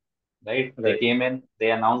demerger, right? They Right. came in,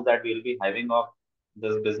 they announced that we'll be hiving off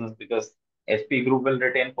this business because SP Group will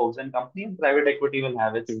retain Forbes and Company and private equity will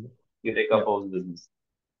have its Eureka Yeah. Forbes business.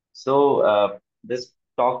 So this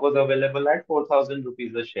stock was available at 4,000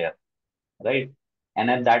 rupees a share, right?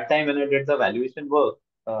 And at that time, when I did the valuation work,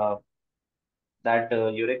 uh, that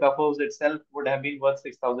Eureka Forbes itself would have been worth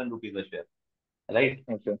 6,000 rupees a share, right?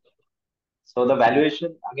 Okay. So the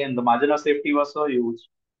valuation, again, the margin of safety was so huge,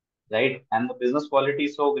 right? And the business quality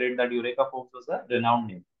is so great that Eureka Forbes was a renowned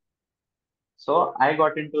name. So I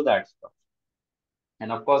got into that stuff.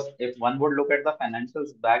 And of course, if one would look at the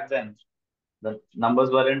financials back then, the numbers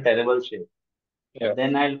were in terrible shape. Yeah. But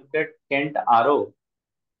then I looked at Kent Arrow.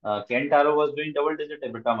 Kent Arrow was doing double digit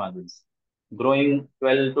EBITDA margins, growing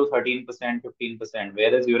 12 to 13%, 15%,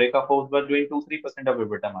 whereas Eureka Forbes were doing 2 3% of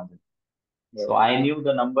EBITDA margin. So Right. I knew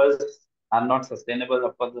the numbers are not sustainable.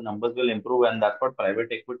 Of course, the numbers will improve, and that's what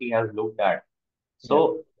private equity has looked at. Yeah.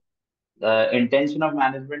 So the intention of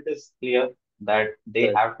management is clear that they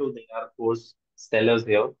Right. have to, they are forced sellers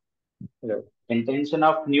here. Yeah. intention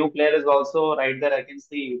of new player is also right there. I can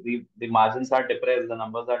see the margins are depressed, the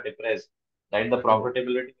numbers are depressed, right? The Yeah.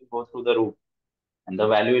 profitability will go through the roof, and the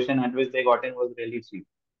valuation at which they got in was really cheap.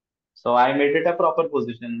 So I made it a proper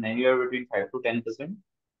position, anywhere between 5 to 10%.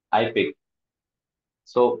 I picked.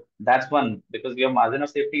 So that's one because your margin of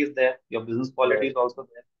safety is there, your business quality Right. is also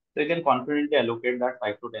there. So you can confidently allocate that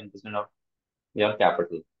 5 to 10% of your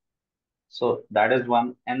capital. So that is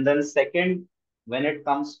one. And then second, when it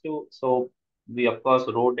comes to, so we of course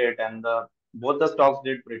wrote it and the both the stocks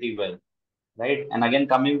did pretty well, right? And again,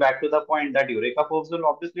 coming back to the point that Eureka Forbes will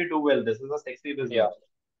obviously do well. This is a sexy Yeah. business.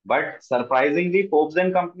 But surprisingly, Forbes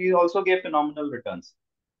and companies also gave phenomenal returns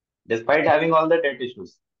despite having all the debt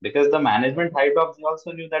issues because the management high top they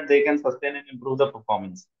also knew that they can sustain and improve the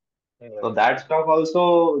performance. So Right. that stock also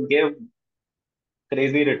gave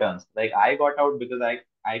crazy returns. Like I got out because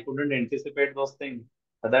I couldn't anticipate those things.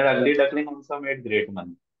 But that Yeah. ugly duckling also made great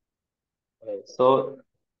money. Right. So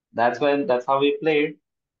that's how we played,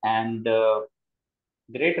 and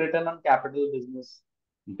great return on capital business,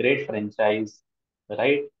 great franchise,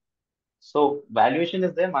 right? So valuation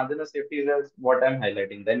is there, margin of safety is what I'm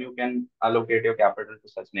highlighting. Then you can allocate your capital to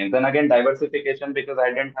such names. Then again, diversification because I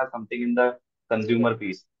didn't have something in the consumer Right.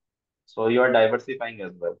 piece. So you are diversifying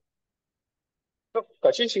as well. So,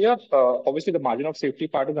 Kashish, here, obviously the margin of safety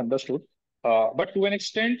part is understood. But to an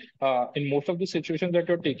extent, in most of the situations that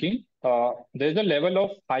you're taking, there's a level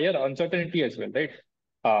of higher uncertainty as well, right?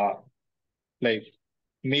 Uh, like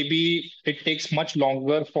maybe it takes much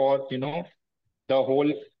longer for, the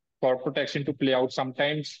whole corporate action to play out.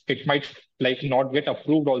 Sometimes it might like not get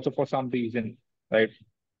approved also for some reason, right?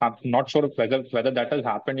 I'm not sure whether that has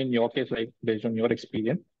happened in your case, like based on your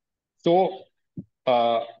experience. So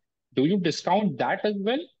uh, do you discount that as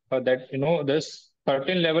well? That there's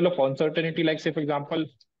certain level of uncertainty, like say for example,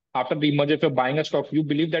 after the merger, if you're buying a stock, you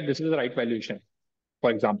believe that this is the right valuation.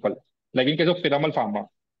 For example, like in case of Piramal Pharma,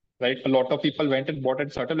 right? A lot of people went and bought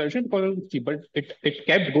at certain valuation because it was cheap, but it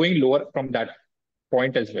kept going lower from that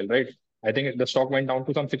point as well, right? I think the stock went down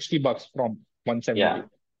to some $60 from Yeah, 170,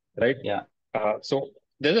 right? yeah. So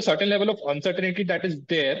there's a certain level of uncertainty that is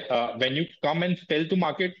there when you come and tell to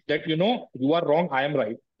market that you are wrong, I am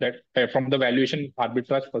right. That from the valuation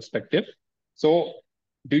arbitrage perspective. So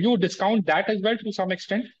do you discount that as well to some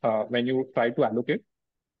extent when you try to allocate?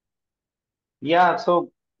 Yeah,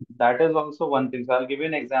 so that is also one thing. So I'll give you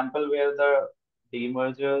an example where the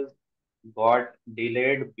demergers got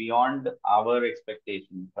delayed beyond our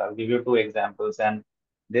expectations. I'll give you two examples, and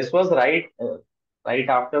this was right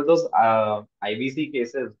after those IBC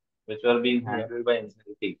cases which were being Yeah, handled by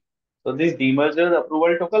NCLT. So this demerger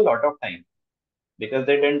approval took a lot of time because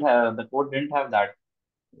the court didn't have that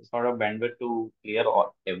sort of bandwidth to clear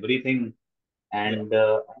everything. yeah. And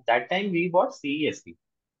at that time we bought CESC.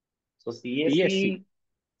 So PSC.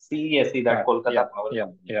 CESC, that Yeah, Kolkata Power yeah,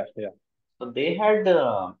 Company. yeah, yeah. So they had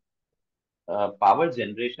power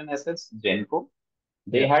generation assets, Genco.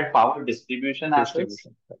 They Yeah. had power distribution assets.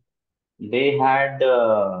 Distribution. They had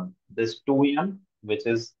this 2M, which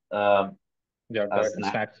is Yeah, a the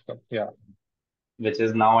snack, snacks. Yeah, which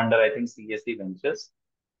is now under, I think, CSC Ventures.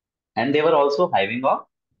 And they were also hiving off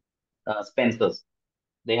Spencer's.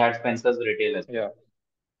 They had Spencer's retail as well. yeah.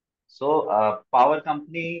 So, power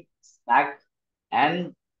company, snack,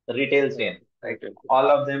 and retail Yeah. chain, right? Retail. All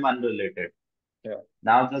of them unrelated. Yeah.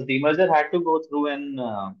 Now, this demerger had to go through, and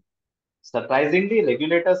surprisingly,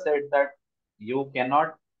 regulators said that you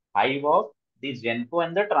cannot hive off the Genco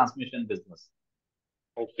and the transmission business,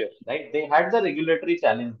 Okay. right? They had the regulatory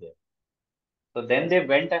challenge there. So then they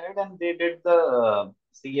went ahead and they did the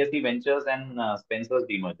CSE Ventures and Spencer's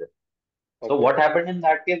demerger. So Okay. what happened in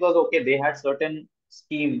that case was okay, they had certain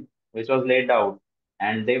scheme which was laid out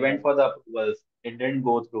and they Yeah. went for the approvals. It didn't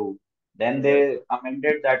go through. Then Right. they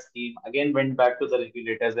amended that scheme, again went back to the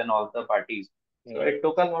regulators and all the parties. So Right. it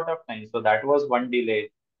took a lot of time. So that was one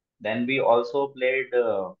delay. Then we also played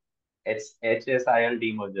HSIL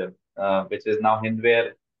demerger, which is now Hindware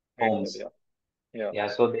Right. Homes. Yeah. Yeah. Yeah,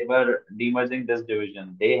 so they were demerging this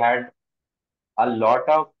division. They had a lot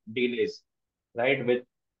of delays, right? With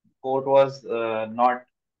court was not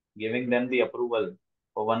giving them the approval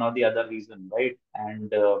for one or the other reason, right?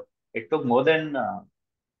 And it took more than,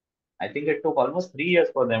 I think it took almost 3 years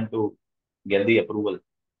for them to get the approval.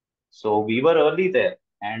 So we were early there,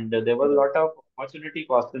 and there was a Right. lot of opportunity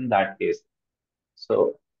cost in that case.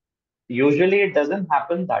 So usually it doesn't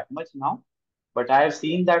happen that much now, but I have Yeah.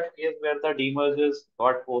 seen that case where the demergers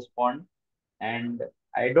got postponed, and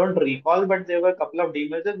I don't recall, but there were a couple of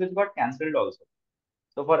demergers which got cancelled also.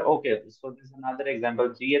 So Okay. so this is another example,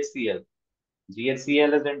 GHCL.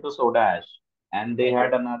 GHCL is into soda ash. and they Okay.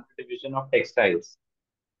 had another division of textiles.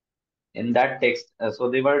 In that text, so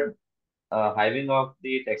they were hiving off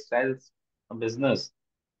the textiles business,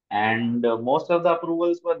 and most of the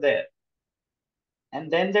approvals were there.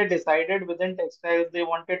 And then they decided within textiles they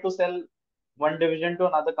wanted to sell one division to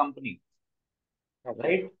another company, Okay.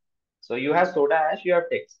 right? So you have soda ash, you have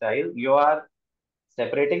textile, you are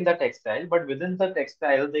separating the textile, but within the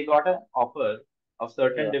textile, they got an offer of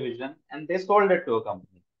certain Yeah. division and they sold it to a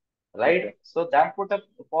company, Okay. right? So that put a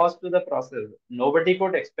pause to the process. Nobody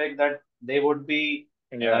could expect that they would be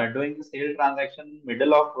Yeah. doing the sale transaction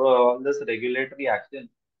middle of all this regulatory action,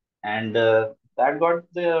 and that got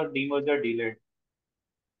the demerger delayed.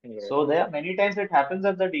 Right. So there are many times it happens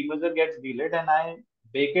that the demerger gets delayed, and I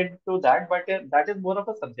bake it to that, but that is more of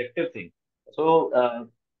a subjective thing. So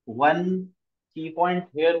one key point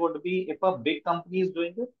here would be if a big company is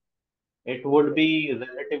doing it, it would Okay. be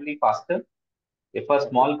relatively faster. If a Okay.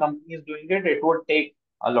 small company is doing it, it would take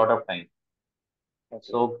a lot of time. Okay.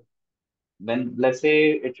 So when let's say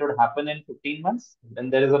it should happen in 15 months, when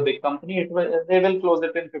there is a big company, they will close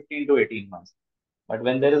it in 15 to 18 months. But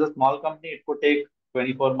when there is a small company, it could take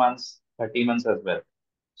 24 months, 30 months as well.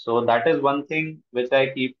 So that is one thing which I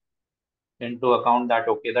keep into account, that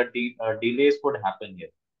okay, that delays could happen here.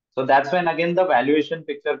 So that's when again the valuation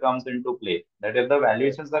picture comes into play. That if the Right.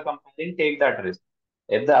 valuations are compelling, take that risk.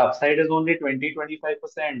 If the upside is only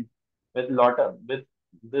 20-25% with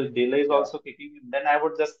the delays Yeah. also kicking in, then I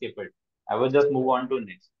would just skip it. I would just move Right. on to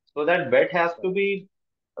next. So that bet has Right. to be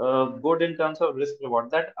good in terms of risk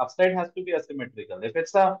reward. That upside has to be asymmetrical. If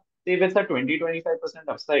it's a 20-25%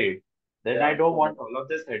 upside, then I Yeah. don't want all of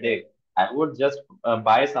this Right. headache. I would just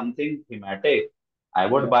buy something thematic. I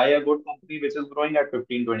would Yeah. buy a good company which is growing at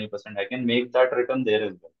 15-20%. I can make that return there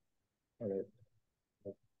as well.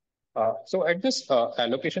 Right. So at this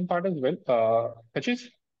allocation part as well, Kashish,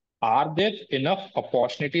 are there enough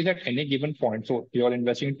opportunities at any given point? So you're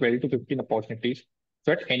investing in 12 to 15 opportunities.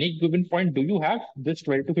 So at any given point, do you have this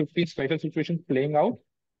 12 to 15 special situations playing out?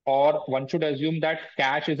 Or one should assume that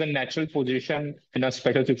cash is a natural position in a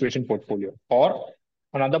special situation portfolio? Or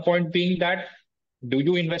another point being that do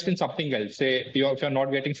you invest in something else? Say if you're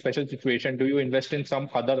not getting special situation, do you invest in some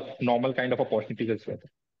other normal kind of opportunities as well?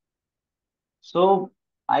 So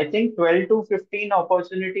I think 12 to 15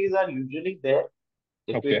 opportunities are usually there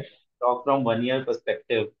if we Okay. talk from 1 year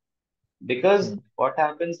perspective. Because Hmm. what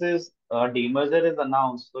happens is demerger is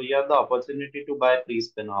announced, so you have the opportunity to buy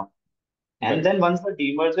pre-spin-off. And Right. then once the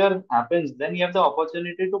demerger happens, then you have the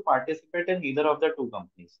opportunity to participate in either of the two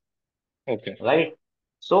companies, Okay. right?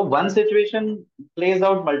 So one situation plays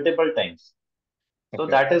out multiple times. So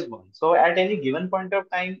Okay. that is one. So at any given point of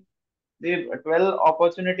time, the 12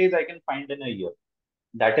 opportunities I can find in a year.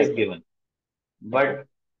 That is Okay. given. Okay. But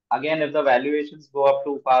again, if the valuations go up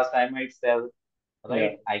too fast, I might sell, Yeah.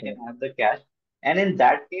 right? I Yeah. can have the cash. And in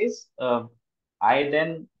that case, I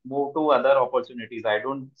then move to other opportunities. I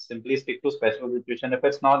don't simply stick to special situation. If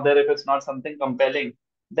it's not there, if it's not something compelling,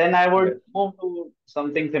 then I would Right. move to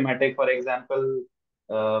something thematic. For example,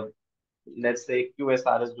 uh, let's say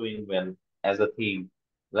QSR is doing well as a theme,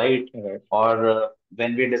 right? Right. Or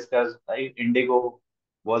when we discussed, right, Indigo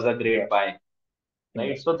was a Yeah. great buy, Yeah.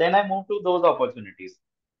 right? So then I move to those opportunities.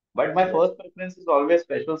 But my Right. first preference is always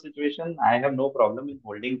special situation. I have no problem in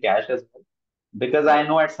holding cash as well because I Right.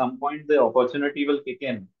 know at some point the opportunity will kick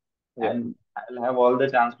in Yeah. and I'll have all the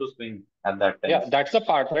chance to swing at that time. Yeah. That's the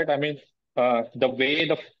part, right? I mean, the way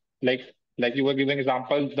like like you were giving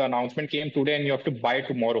example, the announcement came today and you have to buy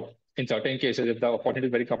tomorrow in certain cases if the opportunity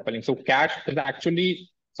is very compelling. So cash is actually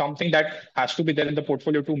something that has to be there in the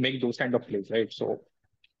portfolio to make those kind of plays, right? So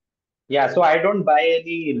Yeah, so I don't buy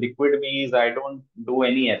any liquid V's. I don't do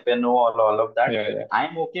any FNO or all of that. yeah. Yeah.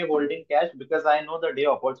 I'm okay holding cash because I know the day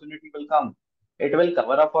opportunity will come. It will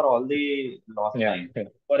cover up for all the lost Yeah. time. Yeah.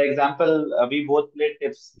 For example, we both played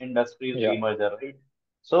Tips Industries Yeah. demerger, right?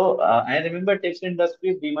 So I remember Tips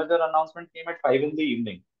Industries demerger announcement came at 5 in the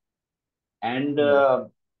evening. And Right.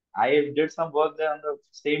 I did some work there on the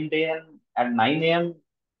same day, and at 9 a.m.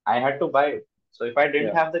 I had to buy it. So if I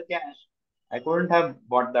didn't Yeah. have the cash, I couldn't have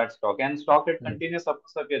bought that stock. And stock it Mm. continues up to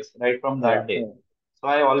circuits right from Yeah. that day. Yeah. So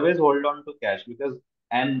I always hold on to cash because.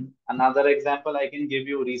 And another example I can give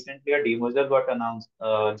you, recently a demerger got announced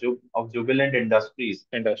of Jubilant Industries.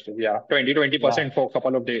 Industry. Yeah. 20 Yeah, percent for a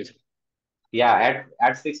couple of days. yeah.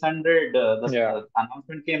 At 600, the Yeah.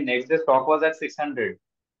 announcement came next day. Stock was at 600.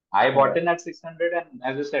 I bought Yeah. in at 600, and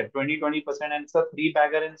as you said, 20% and it's a three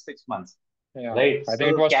bagger in 6 months, Yeah. right? I think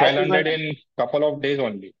it So was cash is 1200 in couple of days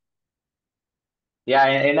only. yeah,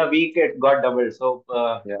 in a week it got doubled. So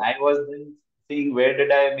Yeah. I was then seeing where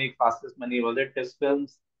did I make fastest money? Was it Tips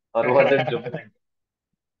Films? or was it jubilant?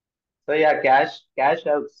 So yeah, cash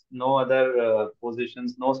helps. No other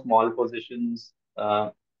positions, no small positions,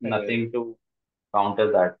 Right. nothing to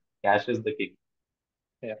counter that. Cash is the key.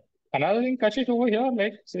 Yeah. Another thing, Kashish, over here,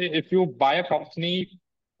 like say if you buy a company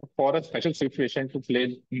for a special situation to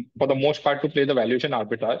play, for the most part, to play the valuation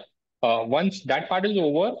arbitrage. Once that part is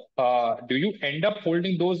over, do you end up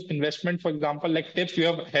holding those investments, for example, like tips you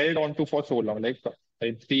have held on to for so long, like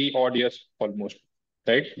 3 odd years almost,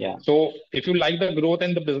 right? Yeah. So if you like the growth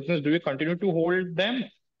and the business, do you continue to hold them?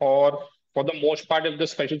 Or for the most part, if the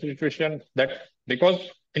special situation that, because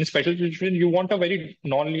in special situation, you want a very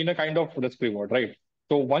non-linear kind of risk reward, right?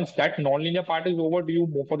 So once that non-linear part is over, do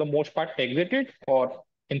you for the most part exit it, or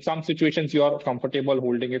in some situations you are comfortable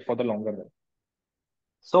holding it for the longer run?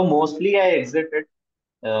 So mostly I exited.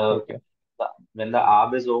 Uh, Okay. when the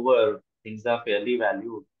arb is over, things are fairly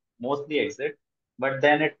valued. Mostly exit, but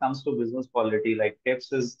then it comes to business quality. Like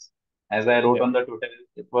tips is, as I wrote Yeah. on the Twitter,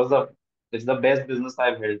 it's the best business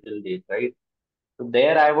I've held till date, right? So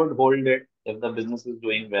there I would hold it if the business is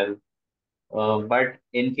doing well. But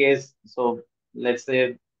in case, so let's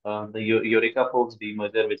say the Eureka Folks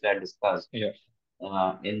demerger, which I discussed, Yeah.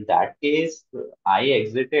 in that case, I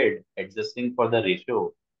exited adjusting for the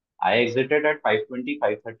ratio. I exited at 520,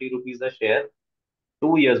 530 rupees a share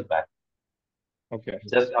 2 years back. Okay.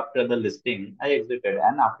 Just after the listing, I exited.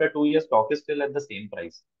 And after 2 years, stock is still at the same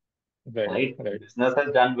price, Right. right? Right. Business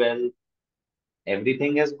has done well,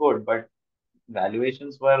 everything is good, but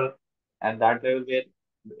valuations were at that level where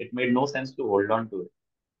it made no sense to hold on to it.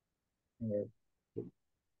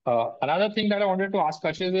 Right. Another thing that I wanted to ask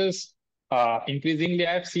Kashish is increasingly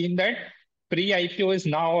I've seen that pre-IPO is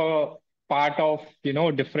now a part of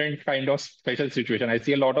different kind of special situation. I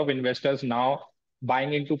see a lot of investors now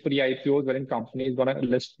buying into pre-IPOs wherein company is gonna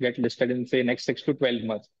get listed in say next 6 to 12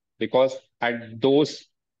 months, because at those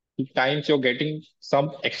times you're getting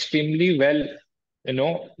some extremely well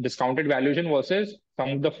discounted valuation versus some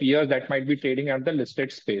of the peers that might be trading at the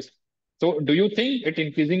listed space. So do you think it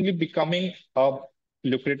increasingly becoming a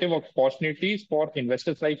lucrative opportunities for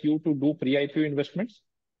investors like you to do pre-IPO investments?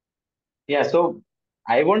 Yeah, so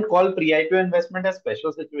I won't call pre-IPO investment a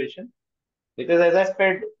special situation because, as I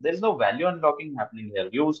said, there is no value unlocking happening here.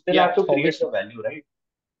 You still Yeah, have to create the obviously. value, right?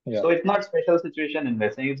 Yeah, So it's not special situation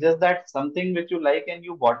investing. It's just that something which you like and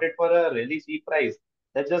you bought it for a really cheap price.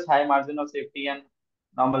 That's just high margin of safety and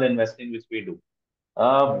normal investing which we do.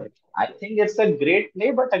 Um, right, I think it's a great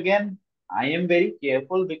play, but again, I am very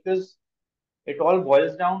careful because it all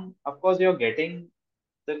boils down. Of course, you're getting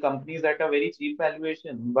the companies at a very cheap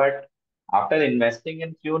valuation. But after investing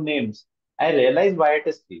in few names, I realize why it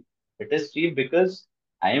is cheap. It is cheap because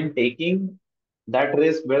I am taking that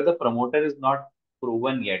risk where the promoter is not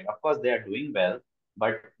proven yet. Of course, they are doing well,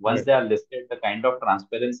 but once right, they are listed, the kind of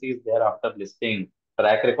transparency is there after listing.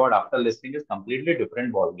 Track record after listing is completely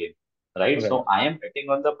different ball game, right? right, So I am betting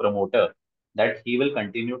on the promoter that he will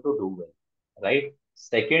continue to do well, right?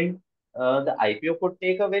 Second, the IPO could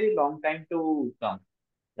take a very long time to come,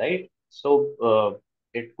 right? So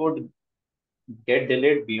it could get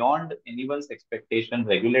delayed beyond anyone's expectation.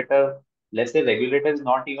 Let's say regulator is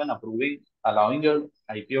not even allowing your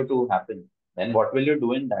IPO to happen. Then what will you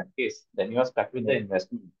do in that case? Then you are stuck with the right.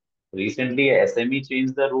 investment. Recently, SME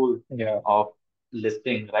changed the rule Yeah, of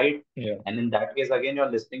listing, right? yeah, And in that case, again,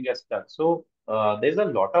 your listing gets stuck. So there's a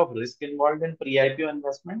lot of risk involved in pre-IPO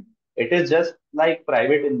investment. It is just like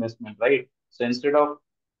private investment, right? So instead of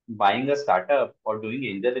buying a startup or doing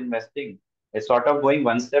angel investing, it's sort of going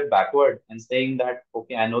one step backward and saying that,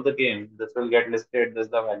 okay, I know the game. This will get listed. This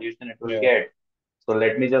is the valuation it will yeah, get. So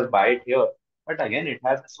let me just buy it here. But again, it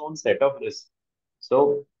has its own set of risks.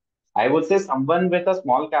 So I would say someone with a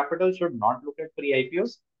small capital should not look at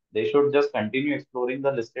pre-IPOs. They should just continue exploring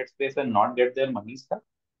the listed space and not get their money stuck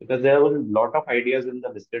because there are a lot of ideas in the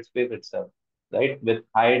listed space itself, right? With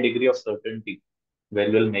high degree of certainty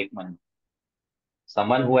where will make money.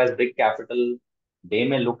 Someone who has big capital, they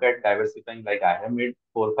may look at diversifying. Like I have made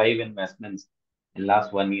 4 or 5 investments in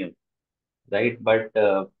last 1 year, right? But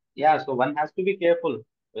yeah, so one has to be careful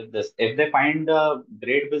with this. If they find a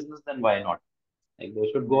great business, then why not? Like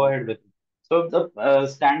they should go right, ahead with it. So the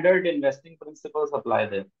standard investing principles apply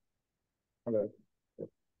there. right.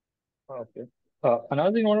 Okay.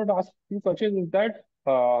 Another thing I wanted to ask you, Kashif, is that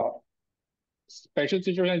special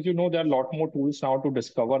situations, there are a lot more tools now to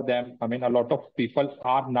discover them. I mean, a lot of people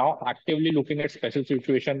are now actively looking at special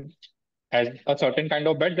situation as a certain kind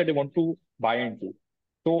of bet that they want to buy into.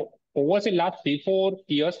 So over the last 3, 4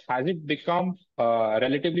 years, has it become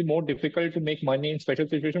relatively more difficult to make money in special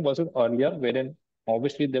situation versus earlier, wherein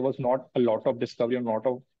obviously there was not a lot of discovery and a lot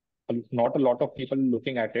of not a lot of people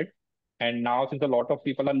looking at it. And now, since a lot of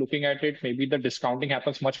people are looking at it, maybe the discounting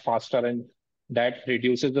happens much faster, and that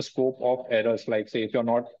reduces the scope of errors. Like, say, if you're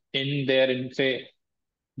not in there in, say,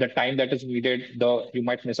 the time that is needed, you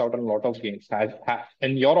might miss out on a lot of gains.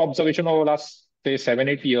 In your observation over the last, say, 7,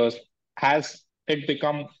 8 years, has it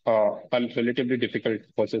become relatively difficult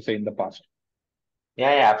versus, say, in the past?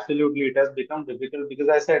 Yeah, yeah, absolutely. It has become difficult because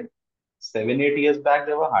I said 7, 8 years back,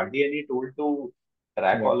 there were hardly any tool to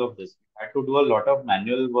track Yeah, all of this. You had to do a lot of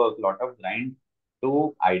manual work, lot of grind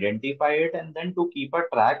to identify it and then to keep a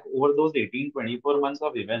track over those 18, 24 months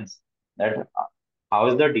of events that how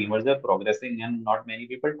is the demerger progressing and not many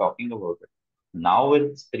people talking about it. Now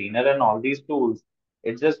with screener and all these tools,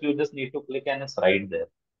 it's just you just need to click and it's right there.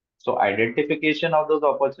 So identification of those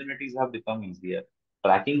opportunities have become easier.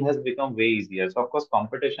 Tracking has become way easier. So of course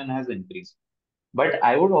competition has increased. But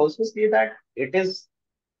I would also say that it is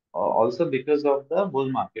also because of the bull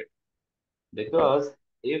market. yeah, Because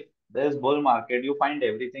if there's bull market, you find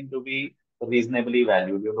everything to be reasonably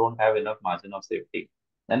valued. You don't have enough margin of safety.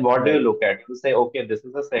 Then what do you right. look at? You say, okay, this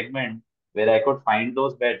is a segment where I could find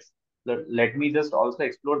those bets. Let me just also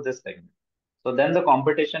explore this segment. So then the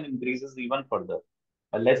competition increases even further.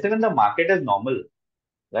 Let's say when the market is normal,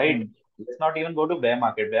 right? Hmm. Let's not even go to bear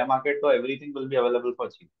market. Bear market, so everything will be available for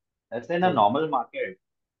cheap. Let's say in a Right. normal market,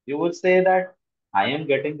 you would say that I am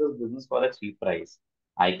getting this business for a cheap price.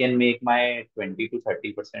 I can make my 20 to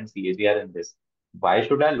 30% CAGR in this. Why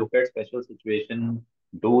should I look at special situation,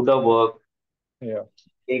 do the work, Yeah,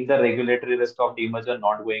 take the regulatory risk of demerger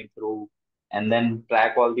not going through, and then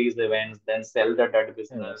track all these events, then sell the dead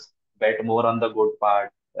yeah, business, bet more on the good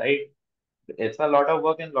part, right? It's a lot of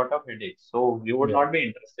work and lot of headaches. So you would yeah. not be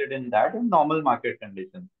interested in that in normal market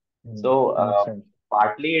conditions. Hmm. So Makes sense.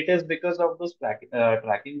 partly it is because of those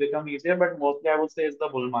tracking become easier, but mostly I would say it's the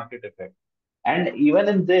bull market effect. And even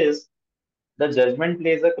in this, the judgment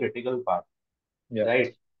plays a critical part, Yeah,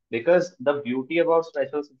 right? Because the beauty about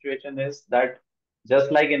special situation is that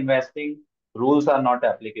just like investing, rules are not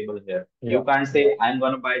applicable here. You yeah, can't yeah, say, I'm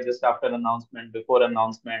going to buy just after announcement, before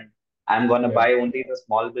announcement. I'm going to yeah, buy only the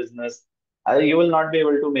small business. You will not be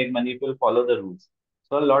able to make money if you follow the rules.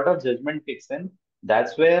 So a lot of judgment kicks in.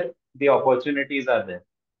 That's where the opportunities are there.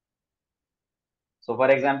 So, for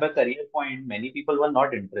example, career point, many people were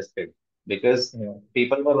not interested because yeah.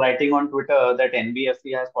 people were writing on Twitter that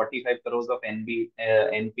NBFC has 45 crores of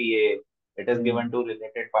NPA. It is given Hmm. to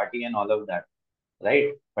related party and all of that,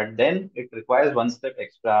 right? But then it requires one step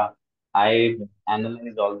extra. I Yeah,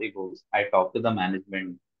 analyzed all the goals. I talked to the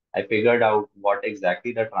management. I figured out what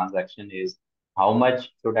exactly the transaction is. How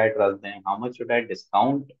much should I trust them? How much should I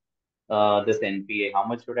discount this NPA? How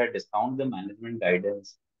much should I discount the management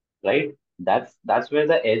guidance? Right? That's where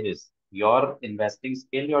the edge is. Your investing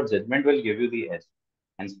skill, your judgment will give you the edge.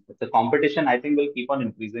 And the competition, I think, will keep on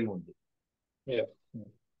increasing only. yeah. Yeah.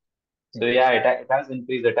 So Makes sense. yeah, it has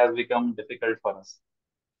increased. It has become difficult for us.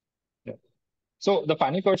 Yeah. So the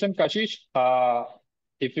final question, Kashish,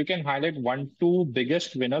 if you can highlight one, two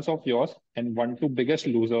biggest winners of yours and one, two biggest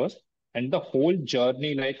losers, and the whole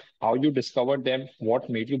journey, like how you discovered them, what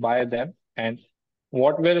made you buy them, and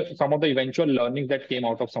what were some of the eventual learnings that came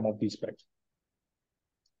out of some of these bets?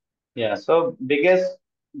 Yeah. So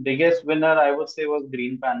biggest winner I would say was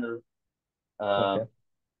Green Panel. Uh, Okay.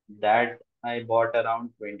 that I bought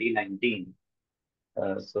around 2019.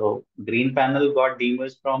 So Green Panel got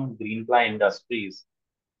demerged from Greenply Industries,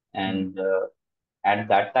 Mm. and at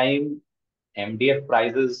that time MDF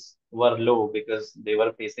prices were low because they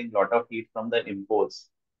were facing lot of heat from the imports.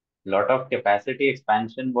 Lot of capacity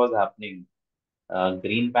expansion was happening.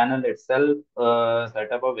 Green Panel itself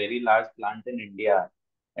set up a very large plant in India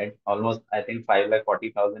at almost I think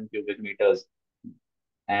 5,40,000 cubic meters,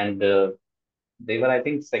 and they were I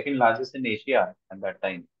think second largest in Asia at that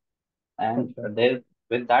time. And Okay. there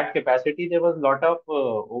with that capacity there was lot of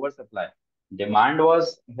oversupply. Demand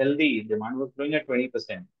was healthy. Demand was growing at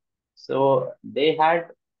 20%. So they had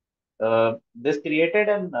this created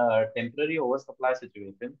an temporary oversupply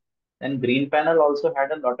situation. And Green Panel also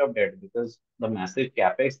had a lot of debt because the massive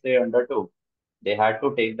capex they undertook, they had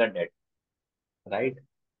to take the debt, right?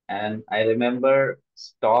 And I remember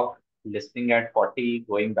stock listing at 40,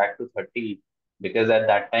 going back to 30, because at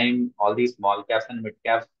that time, all these small caps and mid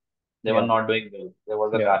caps, they were Yeah. not doing well. There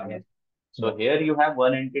was a Yeah. Yeah. carnage. Yeah. So here you have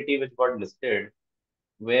one entity which got listed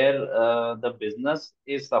where the business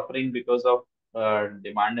is suffering because of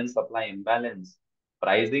demand and supply imbalance.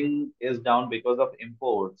 Pricing is down because of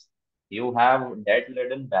imports. You have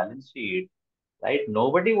debt-laden balance sheet, right?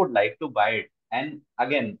 Nobody would like to buy it. And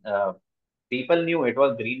again, people knew it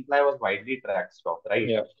was Greenfly was widely tracked stock, right?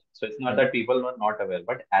 Yeah. So it's not yeah, that people were not aware,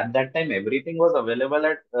 but at that time everything was available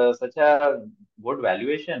at such a good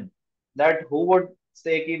valuation that who would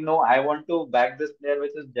say, ki, no, I want to back this player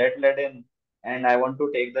which is debt laden and I want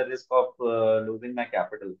to take the risk of losing my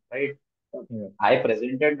capital, right? yeah, I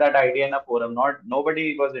presented that idea in a forum. Not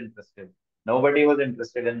nobody was interested. Nobody was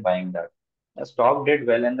interested in buying that. The stock did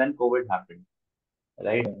well, and then COVID happened,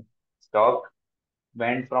 right? yeah, Stock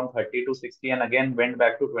went from 30 to 60 and again went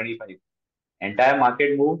back to 25. Entire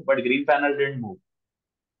market moved, but green panel didn't move,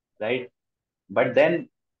 right? But then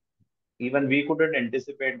even we couldn't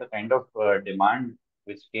anticipate the kind of demand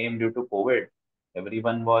which came due to COVID.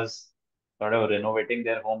 Everyone was sort of renovating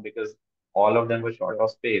their home because all of them were short yeah,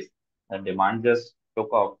 of space. The demand just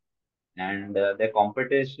took off, and their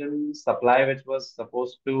competition supply, which was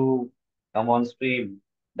supposed to come on stream,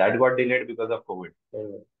 that got delayed because of COVID,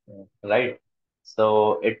 yeah, right?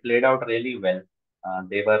 So it played out really well.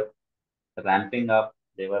 They were ramping up,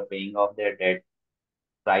 they were paying off their debt,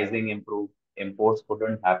 pricing improved, imports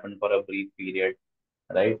couldn't happen for a brief period,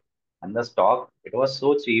 right? And the stock, it was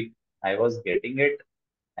so cheap. I was getting it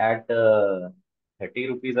at 30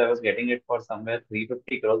 rupees. I was getting it for somewhere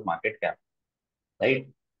 350 crores market cap, right?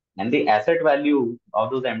 And the asset value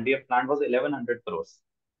of those MDF plant was 1100 crores,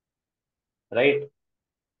 right?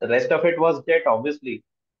 The rest of it was debt, obviously.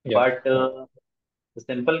 yeah, But the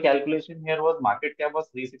simple calculation here was market cap was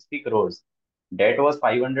 360 crores. Debt was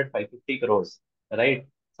 500, 550 crores, right?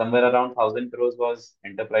 Somewhere around 1000 crores was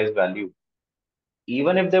enterprise value.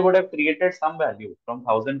 Even if they would have created some value from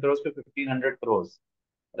 1000 crores to 1500 crores,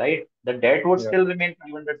 right? The debt would yeah, still remain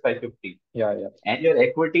 500, 550, yeah, yeah, and your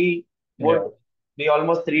equity yeah, would be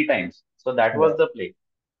almost three times. So that yeah, was the play.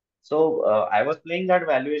 So I was playing that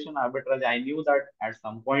valuation arbitrage. I knew that at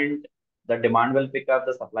some point the demand will pick up,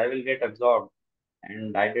 the supply will get absorbed.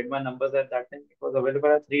 And I did my numbers at that time. It was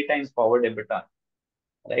available at three times forward EBITDA,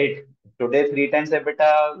 right? Today, three times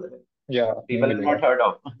EBITDA, yeah, people नहीं have not मिलेगा. heard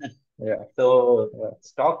of. Yeah, So yeah,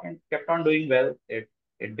 stock kept on doing well.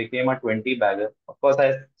 It became a 20 bagger. Of course,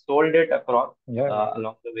 I sold it across yeah,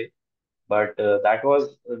 along the way, but that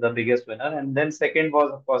was the biggest winner. And then second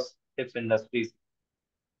was, of course, Tips Industries.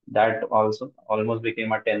 That also almost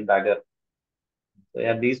became a 10 bagger. So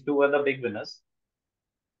yeah, these two were the big winners.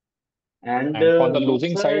 And and on the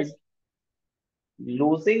losing side, losers,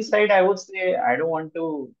 losing side, I would say I don't want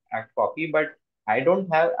to act cocky, but I didn't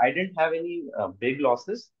have any big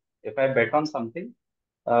losses if I bet on something.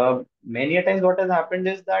 Many a times what has happened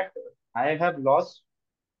is that I have lost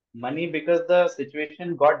money because the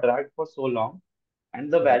situation got dragged for so long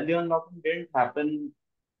and the yeah, value unlocking didn't happen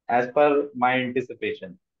as per my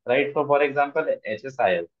anticipation, right? So for example,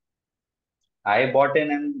 HSIL, I bought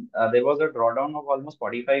in and there was a drawdown of almost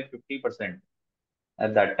 45-50%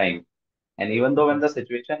 at that time. And even though when okay, the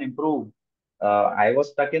situation improved, I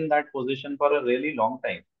was stuck in that position for a really long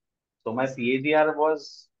time. So my CAGR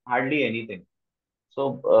was hardly anything.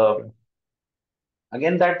 So okay,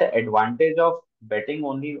 again, that advantage of betting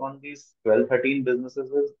only on these 12, 13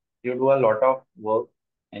 businesses is you do a lot of work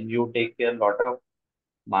and you take care a lot of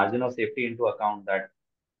margin of safety into account that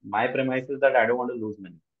my premise is that I don't want to lose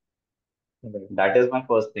money. right, That is my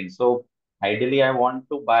first thing. So ideally, I want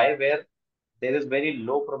to buy where there is very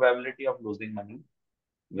low probability of losing money.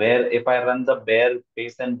 Where if I run the bear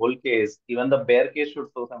case and bull case, even the bear case should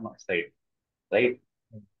show some upside, right?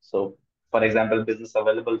 So, for example, business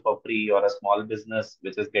available for free or a small business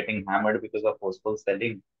which is getting hammered because of forceful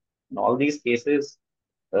selling. In all these cases,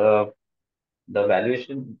 uh, the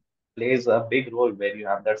valuation plays a big role where you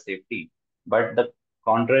have that safety. But the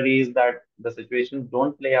contrary is that the situations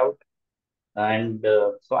don't play out. And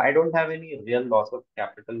so I don't have any real loss of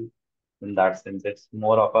capital in that sense. It's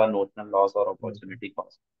more of a notional loss or okay, opportunity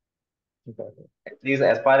cost. got it. At least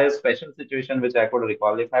as far as special situation which I could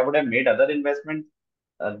recall, if I would have made other investments,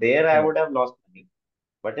 there I Yeah, would have lost money.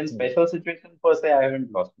 But in yeah, special situation per se, I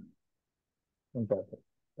haven't lost money. got it.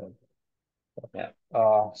 Got it.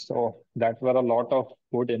 Yeah. So that were a lot of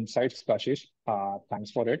good insights, Kashish.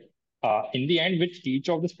 Thanks for it. In the end, with each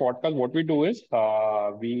of this podcast, what we do is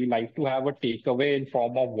we like to have a takeaway in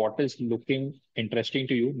form of what is looking interesting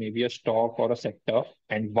to you, maybe a stock or a sector,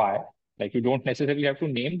 and why. Like you don't necessarily have to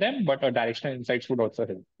name them, but a directional insights would also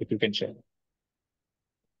help if you can share.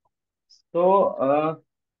 So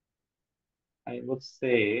I would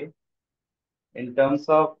say in terms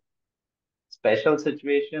of special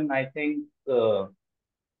situation, I think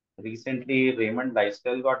recently Raymond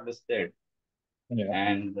Lifestyle got listed, Yeah,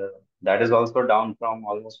 and that is also down from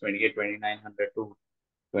almost 28, 2900 to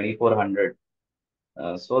 2400.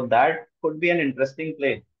 So that could be an interesting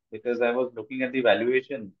play because I was looking at the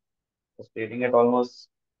valuation, it was trading at almost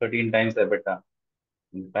 13 times EBITDA.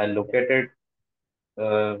 If I look at it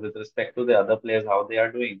with respect to the other players, how they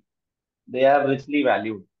are doing, they are richly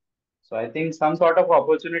valued. So I think some sort of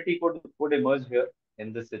opportunity could emerge here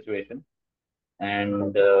in this situation.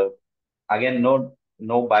 And again,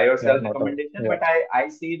 no buy or Yeah, sell not a, recommendation, yeah, but I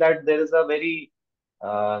see that there is a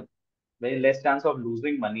uh, very less chance of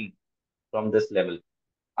losing money from this level.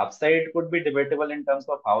 Upside could be debatable in terms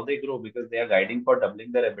of how they grow because they are guiding for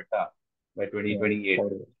doubling their EBITDA by yeah, 2028.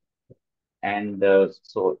 sorry. And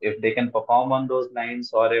so if they can perform on those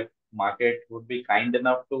lines, or if market would be kind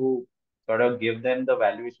enough to sort of give them the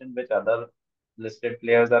valuation which other listed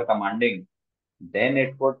players are commanding, then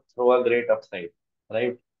it would throw a great upside,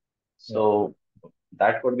 right? Yeah, So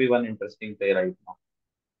that could be one interesting play right now.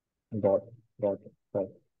 got it, got it, got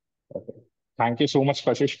it. Okay. Thank you so much,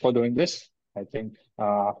 Kashish, for doing this. I think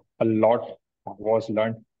a lot was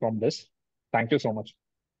learned from this. Thank you so much.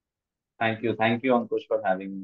 Thank you, Ankush, for having me.